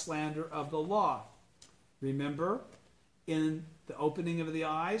past slander of the law. Remember, in the opening of the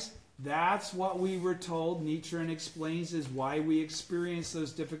eyes, that's what we were told. Nichiren explains is why we experience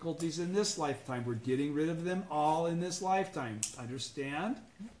those difficulties in this lifetime. We're getting rid of them all in this lifetime. Understand?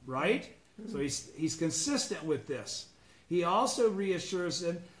 Right? So he's consistent with this. He also reassures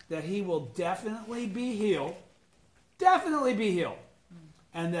him that he will definitely be healed,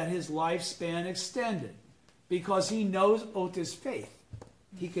 and that his lifespan extended, because he knows Ota's faith.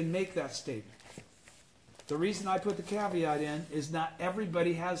 He can make that statement. The reason I put the caveat in is not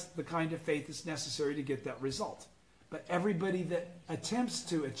everybody has the kind of faith that's necessary to get that result. But everybody that attempts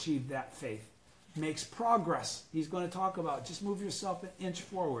to achieve that faith makes progress. He's going to talk about just move yourself an inch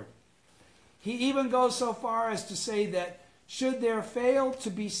forward. He even goes so far as to say that should there fail to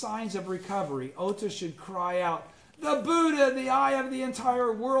be signs of recovery, Ota should cry out, "The Buddha, the eye of the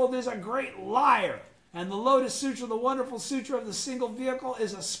entire world, is a great liar. And the Lotus Sutra, the wonderful sutra of the single vehicle,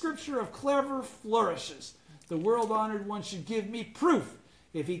 is a scripture of clever flourishes. The world-honored one should give me proof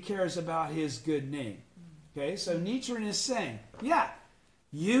if he cares about his good name." Okay, so Nichiren is saying, yeah,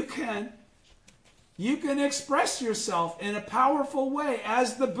 you can You can express yourself in a powerful way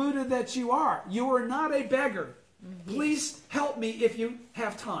as the Buddha that you are. You are not a beggar. Please help me if you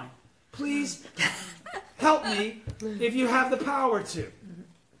have time. Please help me if you have the power to.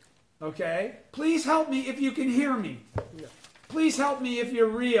 Okay? Please help me if you can hear me. Please help me if you're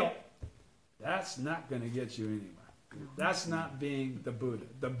real. That's not going to get you anywhere. That's not being the Buddha.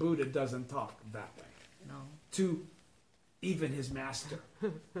 The Buddha doesn't talk that way. No. To even his master.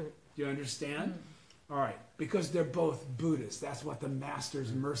 Do you understand? All right. Because they're both Buddhas. That's what the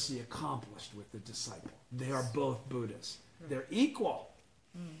master's mercy accomplished with the disciple. They are both Buddhas. They're equal.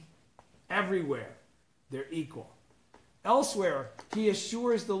 Everywhere. They're equal. Elsewhere, he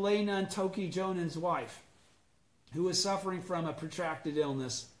assures the lay nun Toki Jonen's wife, who is suffering from a protracted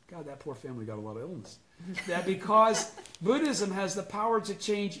illness. God, that poor family got a lot of illness. That because Buddhism has the power to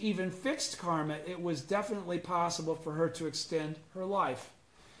change even fixed karma, it was definitely possible for her to extend her life.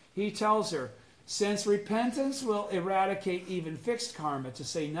 He tells her, since repentance will eradicate even fixed karma, to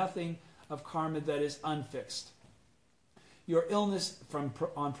say nothing of karma that is unfixed. Your illness,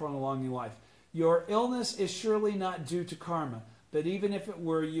 on prolonging life, your illness is surely not due to karma, but even if it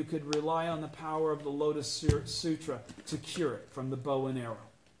were, you could rely on the power of the Lotus Sutra to cure it from the bow and arrow.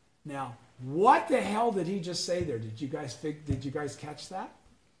 Now, what the hell did he just say there? Did you guys catch that?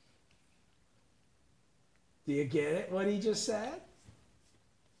 Do you get it, what he just said?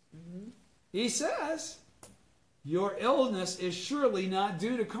 He says, your illness is surely not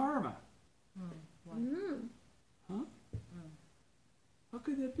due to karma. Huh? How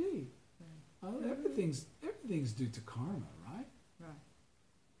could that be? Well, everything's due to karma, right?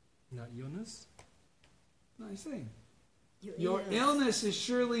 Not illness? No, he's saying, your illness is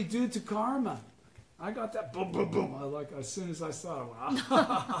surely due to karma. I got that boom, boom, boom. As soon as I saw it.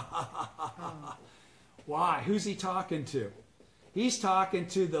 Wow. Why? Who's he talking to? He's talking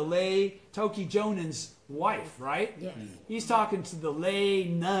to the lay Toki Jonen's wife, right? Yes. He's talking to the lay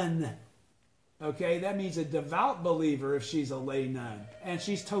nun. Okay, that means a devout believer if she's a lay nun. And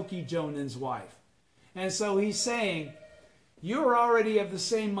she's Toki Jonen's wife. And so he's saying, you're already of the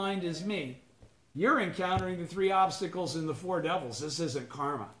same mind as me. You're encountering the 3 obstacles and the 4 devils. This isn't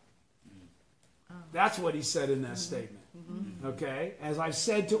karma. That's what he said in that statement. Okay? As I've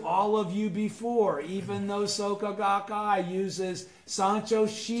said to all of you before, even though Soka Gakkai uses Sancho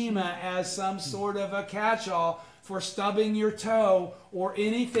Shima as some sort of a catch-all for stubbing your toe or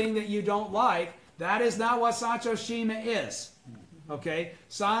anything that you don't like, that is not what Sancho Shima is. Okay?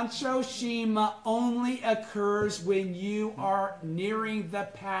 Sancho Shima only occurs when you are nearing the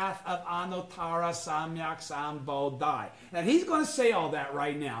path of Anuttara Samyak Sambodhi. And he's going to say all that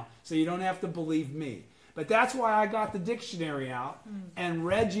right now, so you don't have to believe me. But that's why I got the dictionary out and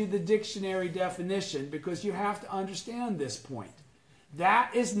read you the dictionary definition, because you have to understand this point.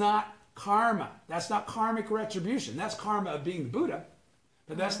 That is not karma. That's not karmic retribution. That's karma of being the Buddha,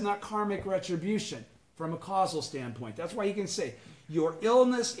 but that's not karmic retribution from a causal standpoint. That's why you can say, your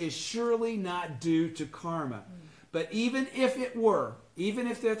illness is surely not due to karma. But even if it were, even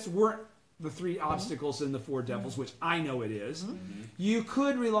if that weren't the 3 obstacles and the 4 devils, which I know it is, you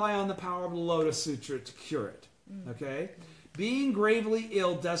could rely on the power of the Lotus Sutra to cure it. Okay? Being gravely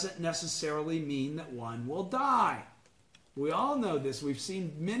ill doesn't necessarily mean that one will die. We all know this. We've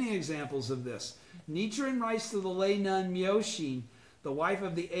seen many examples of this. Nichiren writes to the lay nun Myoshin, the wife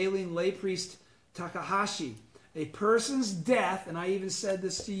of the alien lay priest Takahashi, a person's death, and I even said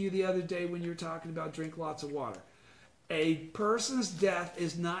this to you the other day when you were talking about drink lots of water. A person's death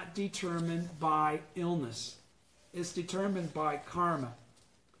is not determined by illness. It's determined by karma.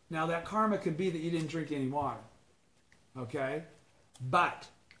 Now that karma could be that you didn't drink any water. Okay? But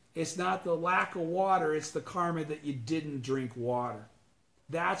it's not the lack of water, it's the karma that you didn't drink water.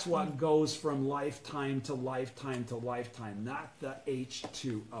 That's what goes from lifetime to lifetime to lifetime, not the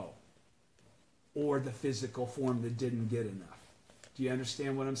H2O or the physical form that didn't get enough. Do you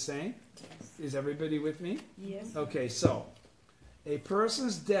understand what I'm saying? Yes. Is everybody with me? Yes. Okay, so a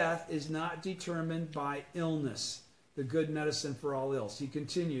person's death is not determined by illness, the good medicine for all ills. He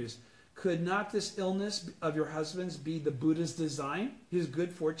continues, could not this illness of your husband's be the Buddha's design, his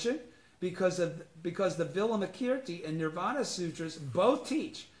good fortune? Because the Vilamakirti and Nirvana Sutras both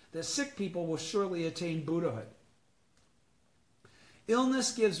teach that sick people will surely attain Buddhahood.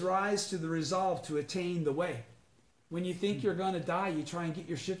 Illness gives rise to the resolve to attain the way. When you think you're going to die, you try and get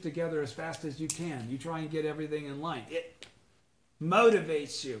your shit together as fast as you can. You try and get everything in line. It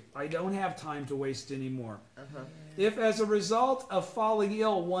motivates you. I don't have time to waste anymore. If as a result of falling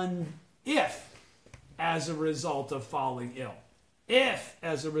ill,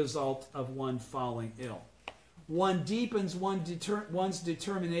 one deepens one's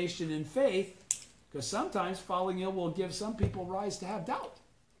determination in faith, Because sometimes falling ill will give some people rise to have doubt.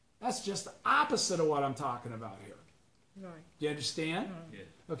 That's just the opposite of what I'm talking about here. Right. Do you understand? Yes.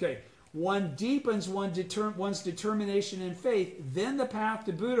 Okay. One deepens one's determination and faith, then the path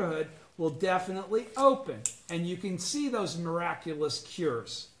to Buddhahood will definitely open. And you can see those miraculous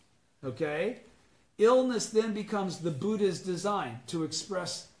cures. Okay? Illness then becomes the Buddha's design to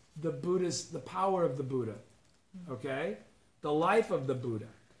express the power of the Buddha. Okay? The life of the Buddha.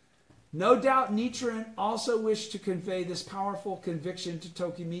 No doubt Nichiren also wished to convey this powerful conviction to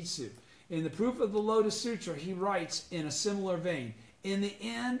Tokimitsu. In the Proof of the Lotus Sutra, he writes in a similar vein, in the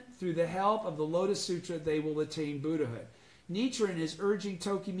end, through the help of the Lotus Sutra, they will attain Buddhahood. Nichiren is urging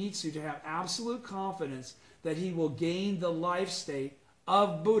Tokimitsu to have absolute confidence that he will gain the life state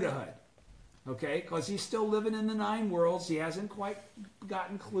of Buddhahood. Okay? Because he's still living in the 9 worlds. He hasn't quite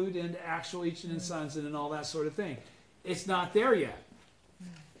gotten clued into actual Ichinen Sanzen and all that sort of thing. It's not there yet.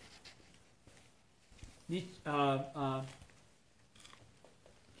 Nichikan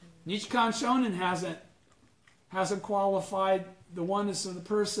Shonin hasn't qualified the oneness of the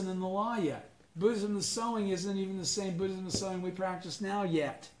person in the law yet. Buddhism of sowing isn't even the same Buddhism of sowing we practice now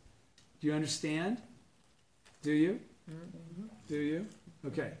yet. Do you understand? Do you? Mm-hmm. Do you?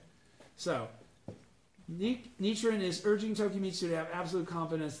 Okay. So, Nichiren is urging Tokimitsu to have absolute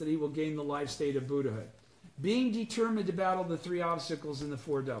confidence that he will gain the life state of Buddhahood. Being determined to battle the 3 obstacles and the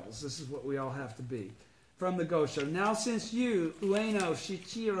 4 devils. This is what we all have to be. From the Gosho. Now since you, Ueno,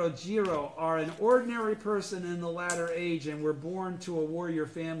 Shichiro, Jiro, are an ordinary person in the latter age and were born to a warrior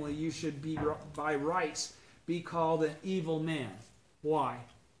family, you should be, by rights, be called an evil man. Why?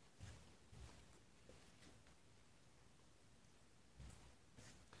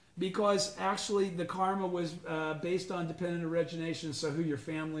 Because actually the karma was based on dependent origination, so who your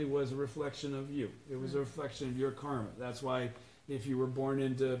family was a reflection of you. It was a reflection of your karma. That's why if you were born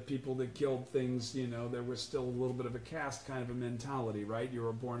into people that killed things, you know, there was still a little bit of a caste kind of a mentality, right? You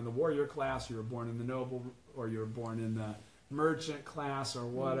were born in the warrior class, you were born in the noble, or you were born in the merchant class or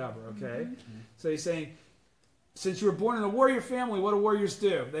whatever, okay? Mm-hmm. So he's saying, since you were born in a warrior family, what do warriors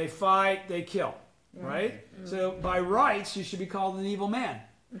do? They fight, they kill, right? Mm-hmm. So by rights, you should be called an evil man.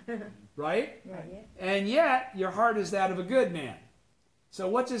 Right? Right. And yet, your heart is that of a good man. So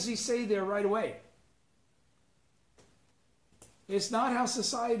what does he say there right away? It's not how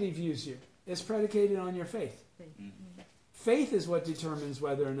society views you. It's predicated on your faith. Faith is what determines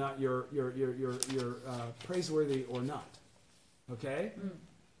whether or not you're praiseworthy or not. Okay?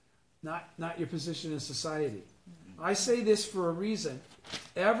 Not your position in society. I say this for a reason.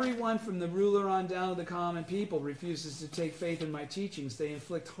 Everyone from the ruler on down to the common people refuses to take faith in my teachings. They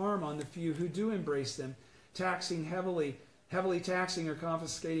inflict harm on the few who do embrace them, heavily taxing or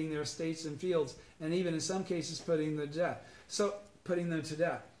confiscating their estates and fields, and even in some cases putting them to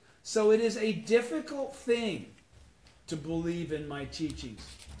death. So it is a difficult thing to believe in my teachings,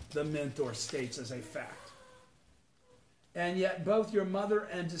 the mentor states as a fact. And yet both your mother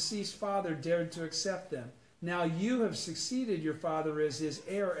and deceased father dared to accept them. Now you have succeeded your father as his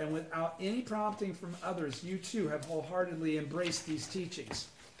heir, and without any prompting from others, you too have wholeheartedly embraced these teachings.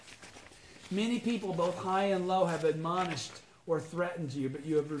 Many people, both high and low, have admonished or threatened you, but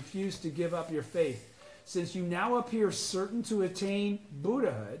you have refused to give up your faith. Since you now appear certain to attain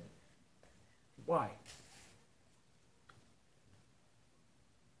Buddhahood, why?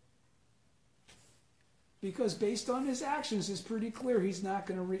 Because based on his actions, it's pretty clear he's not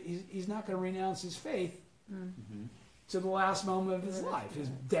going to renounce his faith to the last moment of his life. His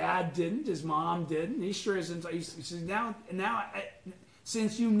dad didn't. His mom didn't. He sure isn't. He says now,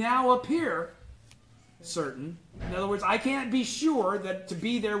 since you now appear certain. In other words, I can't be sure that to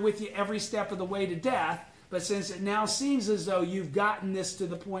be there with you every step of the way to death. But since it now seems as though you've gotten this to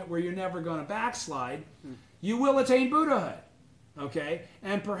the point where you're never going to backslide, you will attain Buddhahood. Okay?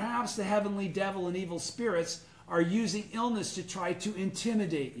 And perhaps the heavenly devil and evil spirits are using illness to try to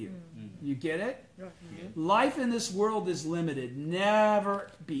intimidate you. You get it? Life in this world is limited. Never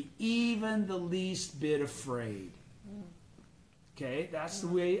be even the least bit afraid. Okay? That's the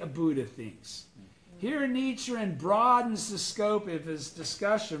way a Buddha thinks. Here Nichiren broadens the scope of his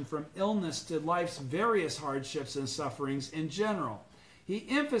discussion from illness to life's various hardships and sufferings in general. He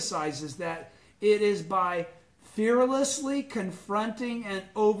emphasizes that it is by fearlessly confronting and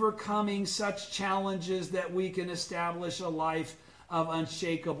overcoming such challenges that we can establish a life of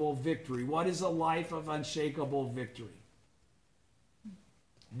unshakable victory. What is a life of unshakable victory?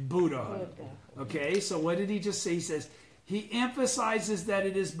 Buddhahood. Okay, so what did he just say? He says, he emphasizes that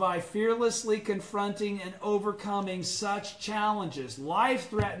it is by fearlessly confronting and overcoming such challenges,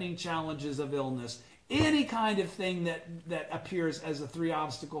 life-threatening challenges of illness, any kind of thing that appears as a 3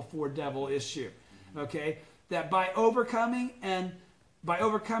 obstacle, 4 devil issue. Okay? That by overcoming and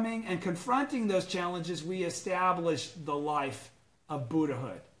confronting those challenges, we establish the life of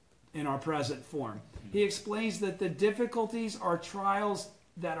Buddhahood in our present form. He explains that the difficulties are trials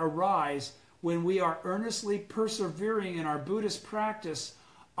that arise when we are earnestly persevering in our Buddhist practice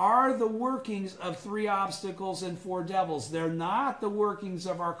are the workings of 3 obstacles and 4 devils. They're not the workings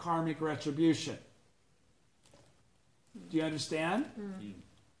of our karmic retribution. Do you understand? Do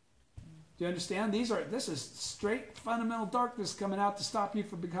you understand? This is straight fundamental darkness coming out to stop you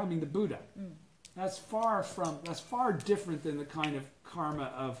from becoming the Buddha. That's far different than the kind of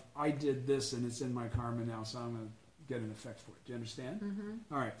karma of I did this and it's in my karma now, so I'm going to get an effect for it. Do you understand?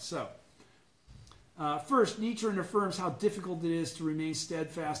 All right, so first, Nichiren affirms how difficult it is to remain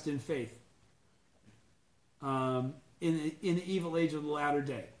steadfast in faith in the evil age of the latter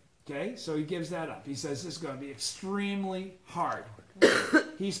day. Okay, so he gives that up. He says this is going to be extremely hard.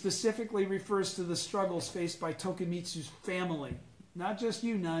 He specifically refers to the struggles faced by Tokimitsu's family. Not just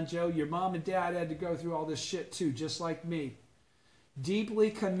you, Nanjo. Your mom and dad had to go through all this shit too, just like me. Deeply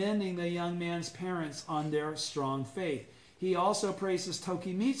commending the young man's parents on their strong faith. He also praises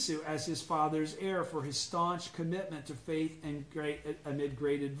Tokimitsu as his father's heir for his staunch commitment to faith and amid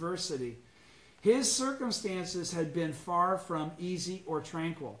great adversity. His circumstances had been far from easy or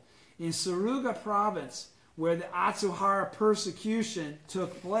tranquil. In Suruga province, where the Atsuhara persecution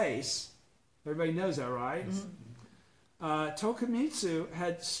took place, everybody knows that, right? Tokimitsu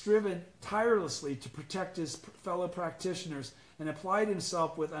had striven tirelessly to protect his fellow practitioners and applied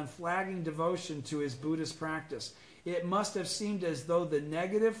himself with unflagging devotion to his Buddhist practice. It must have seemed as though the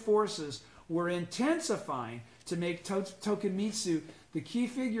negative forces were intensifying to make Tokimitsu, the key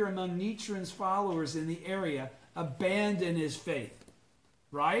figure among Nichiren's followers in the area, abandon his faith.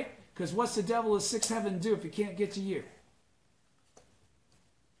 Right? Because what's the devil of 6th heaven do if he can't get to you?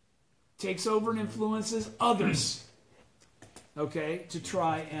 Takes over and influences others. Okay? To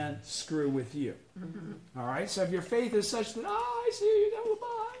try and screw with you. All right? So if your faith is such that, I see you, devil,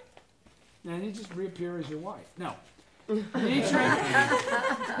 bye. And you just reappear as your wife. No. Nichiren,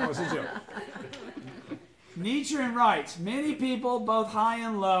 that was a joke. Nichiren writes, many people, both high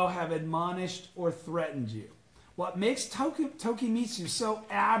and low, have admonished or threatened you. What makes Tokimitsu so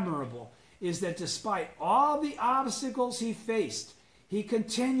admirable is that despite all the obstacles he faced, he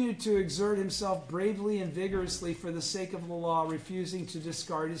continued to exert himself bravely and vigorously for the sake of the law, refusing to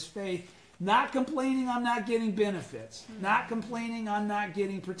discard his faith, not complaining I'm not getting benefits, not complaining I'm not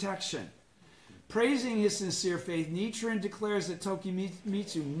getting protection. Praising his sincere faith, Nichiren declares that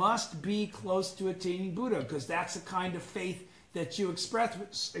Tokimitsu must be close to attaining Buddha, because that's the kind of faith that you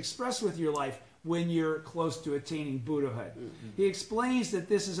express with your life when you're close to attaining Buddhahood. He explains that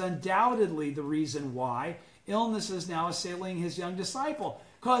this is undoubtedly the reason why illness is now assailing his young disciple,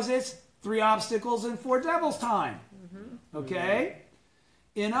 because it's 3 obstacles and 4 devils time. Okay?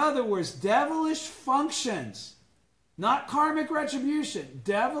 In other words, devilish functions, not karmic retribution,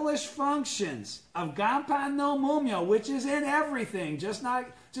 devilish functions of Ganpan no Mumyo, which is in everything, just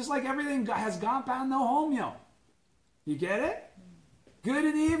like everything has Ganpan no Homyo. You get it? Good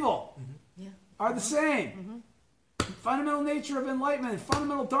and evil are the same. Fundamental nature of enlightenment and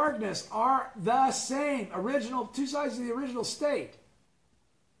fundamental darkness are the same. Original, 2 sides of the original state.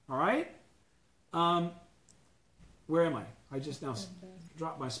 All right? Where am I? I just now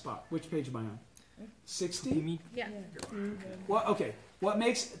dropped my spot. Which page am I on? 60? Yeah. Well, okay. What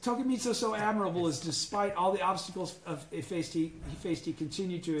makes Tokimitsu so admirable is despite all the obstacles he faced, he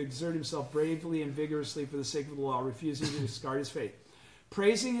continued to exert himself bravely and vigorously for the sake of the law, refusing to discard his faith.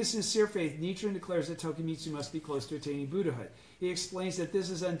 Praising his sincere faith, Nichiren declares that Tokimitsu must be close to attaining Buddhahood. He explains that this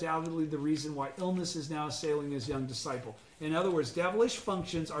is undoubtedly the reason why illness is now assailing his young disciple. In other words, devilish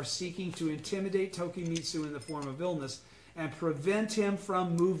functions are seeking to intimidate Tokimitsu in the form of illness and prevent him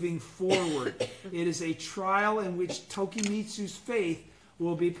from moving forward. It is a trial in which Tokimitsu's faith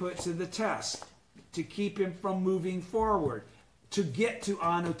will be put to the test to keep him from moving forward, to get to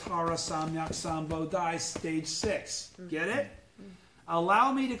Anuttara Samyak Sambodhi stage 6. Get it?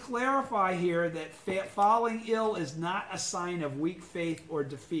 Allow me to clarify here that falling ill is not a sign of weak faith or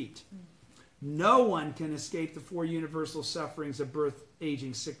defeat. No one can escape the 4 universal sufferings of birth,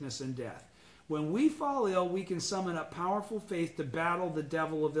 aging, sickness, and death. When we fall ill, we can summon up powerful faith to battle the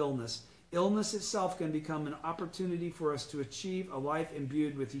devil of illness. Illness itself can become an opportunity for us to achieve a life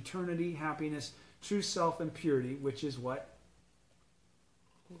imbued with eternity, happiness, true self, and purity, which is what?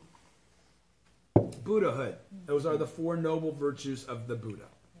 Buddhahood. Those are the 4 noble virtues of the Buddha.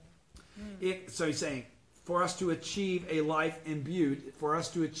 So he's saying, for us to achieve a life imbued, for us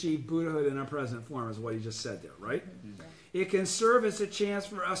to achieve Buddhahood in our present form, is what he just said there, right? It can serve as a chance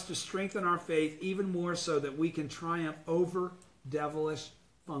for us to strengthen our faith even more so that we can triumph over devilish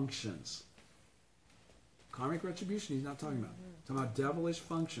functions. Karmic retribution he's not talking about. He's talking about devilish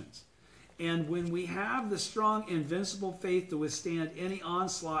functions. And when we have the strong, invincible faith to withstand any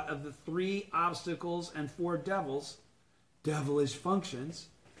onslaught of the 3 obstacles and 4 devilish functions,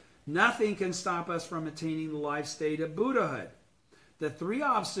 nothing can stop us from attaining the life state of Buddhahood. The 3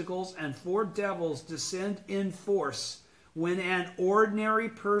 obstacles and 4 devils descend in force when an ordinary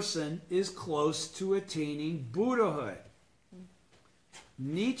person is close to attaining Buddhahood.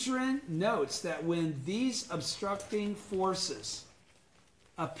 Nichiren notes that when these obstructing forces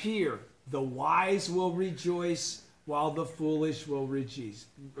appear, the wise will rejoice while the foolish will retreat.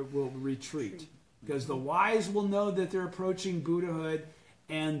 Because the wise will know that they're approaching Buddhahood,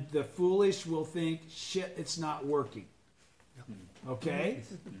 and the foolish will think, shit, it's not working. Okay?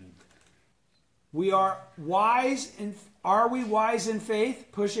 Are we wise in faith,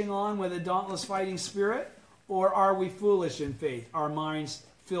 pushing on with a dauntless fighting spirit? Or are we foolish in faith, our minds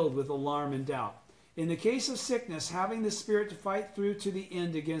filled with alarm and doubt? In the case of sickness, having the spirit to fight through to the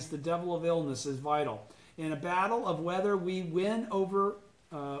end against the devil of illness is vital. In a battle of whether we win over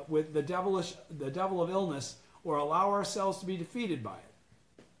with the devil of illness or allow ourselves to be defeated by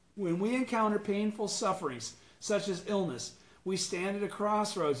it. When we encounter painful sufferings, such as illness, we stand at a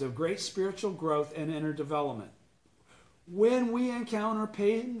crossroads of great spiritual growth and inner development. When we encounter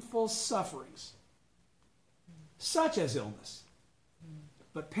painful sufferings, such as illness,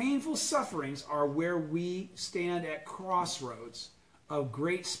 but painful sufferings are where we stand at crossroads of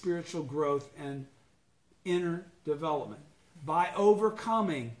great spiritual growth and inner development. By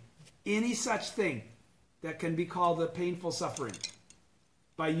overcoming any such thing that can be called a painful suffering,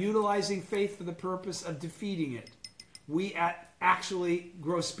 by utilizing faith for the purpose of defeating it, we actually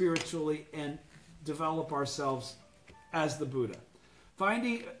grow spiritually and develop ourselves as the Buddha.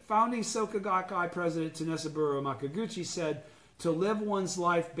 Founding Soka Gakkai President Tsunesaburo Makaguchi said, to live one's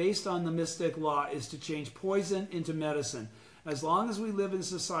life based on the mystic law is to change poison into medicine. As long as we live in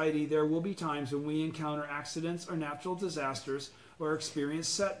society, there will be times when we encounter accidents or natural disasters or experience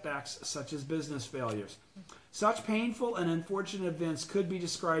setbacks such as business failures. Such painful and unfortunate events could be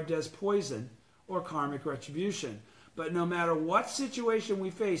described as poison or karmic retribution. But no matter what situation we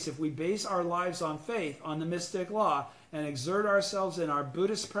face, if we base our lives on faith, on the mystic law, and exert ourselves in our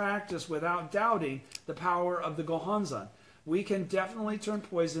Buddhist practice without doubting the power of the Gohonzon, we can definitely turn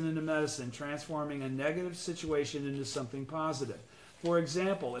poison into medicine, transforming a negative situation into something positive. For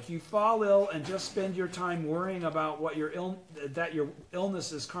example, if you fall ill and just spend your time worrying about that your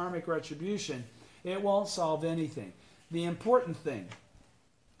illness is karmic retribution, it won't solve anything. The important thing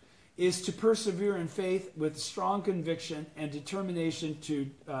is to persevere in faith with strong conviction and determination to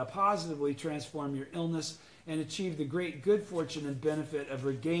positively transform your illness and achieve the great good fortune and benefit of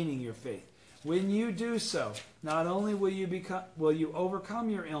regaining your faith. When you do so, not only will you overcome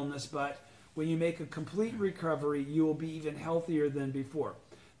your illness, but when you make a complete recovery, you will be even healthier than before.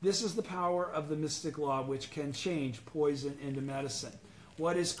 This is the power of the mystic law, which can change poison into medicine.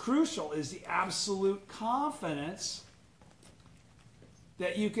 What is crucial is the absolute confidence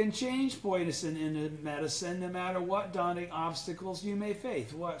that you can change poison into medicine no matter what daunting obstacles you may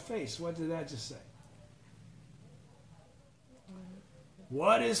face. What did that just say?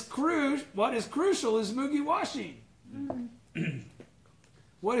 What is crucial is mugiwashi.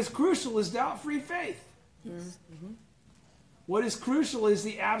 What is crucial is doubt-free faith. What is crucial is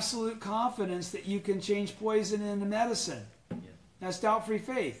the absolute confidence that you can change poison into medicine. That's doubt-free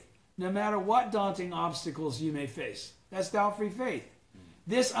faith. No matter what daunting obstacles you may face. That's doubt-free faith.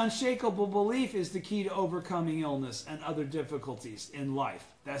 This unshakable belief is the key to overcoming illness and other difficulties in life.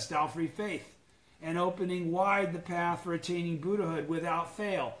 That's doubt-free faith. And opening wide the path for attaining Buddhahood without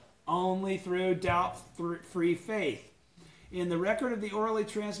fail, only through doubt-free faith. In the record of the orally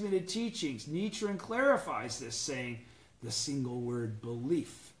transmitted teachings, Nichiren clarifies this, saying, the single word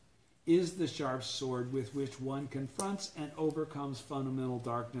belief is the sharp sword with which one confronts and overcomes fundamental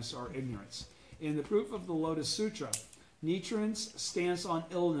darkness or ignorance. In the proof of the Lotus Sutra, Nichiren's stance on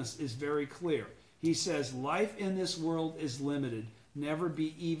illness is very clear. He says, life in this world is limited. Never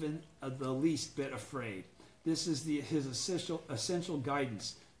be even the least bit afraid. This is his essential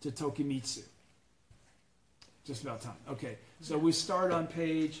guidance to Tokimitsu. Just about time. Okay, so we start on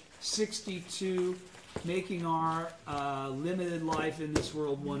page 62, making our limited life in this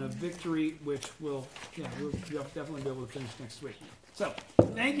world one of victory, which we'll definitely be able to finish next week. So,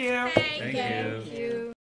 thank you. Thank you.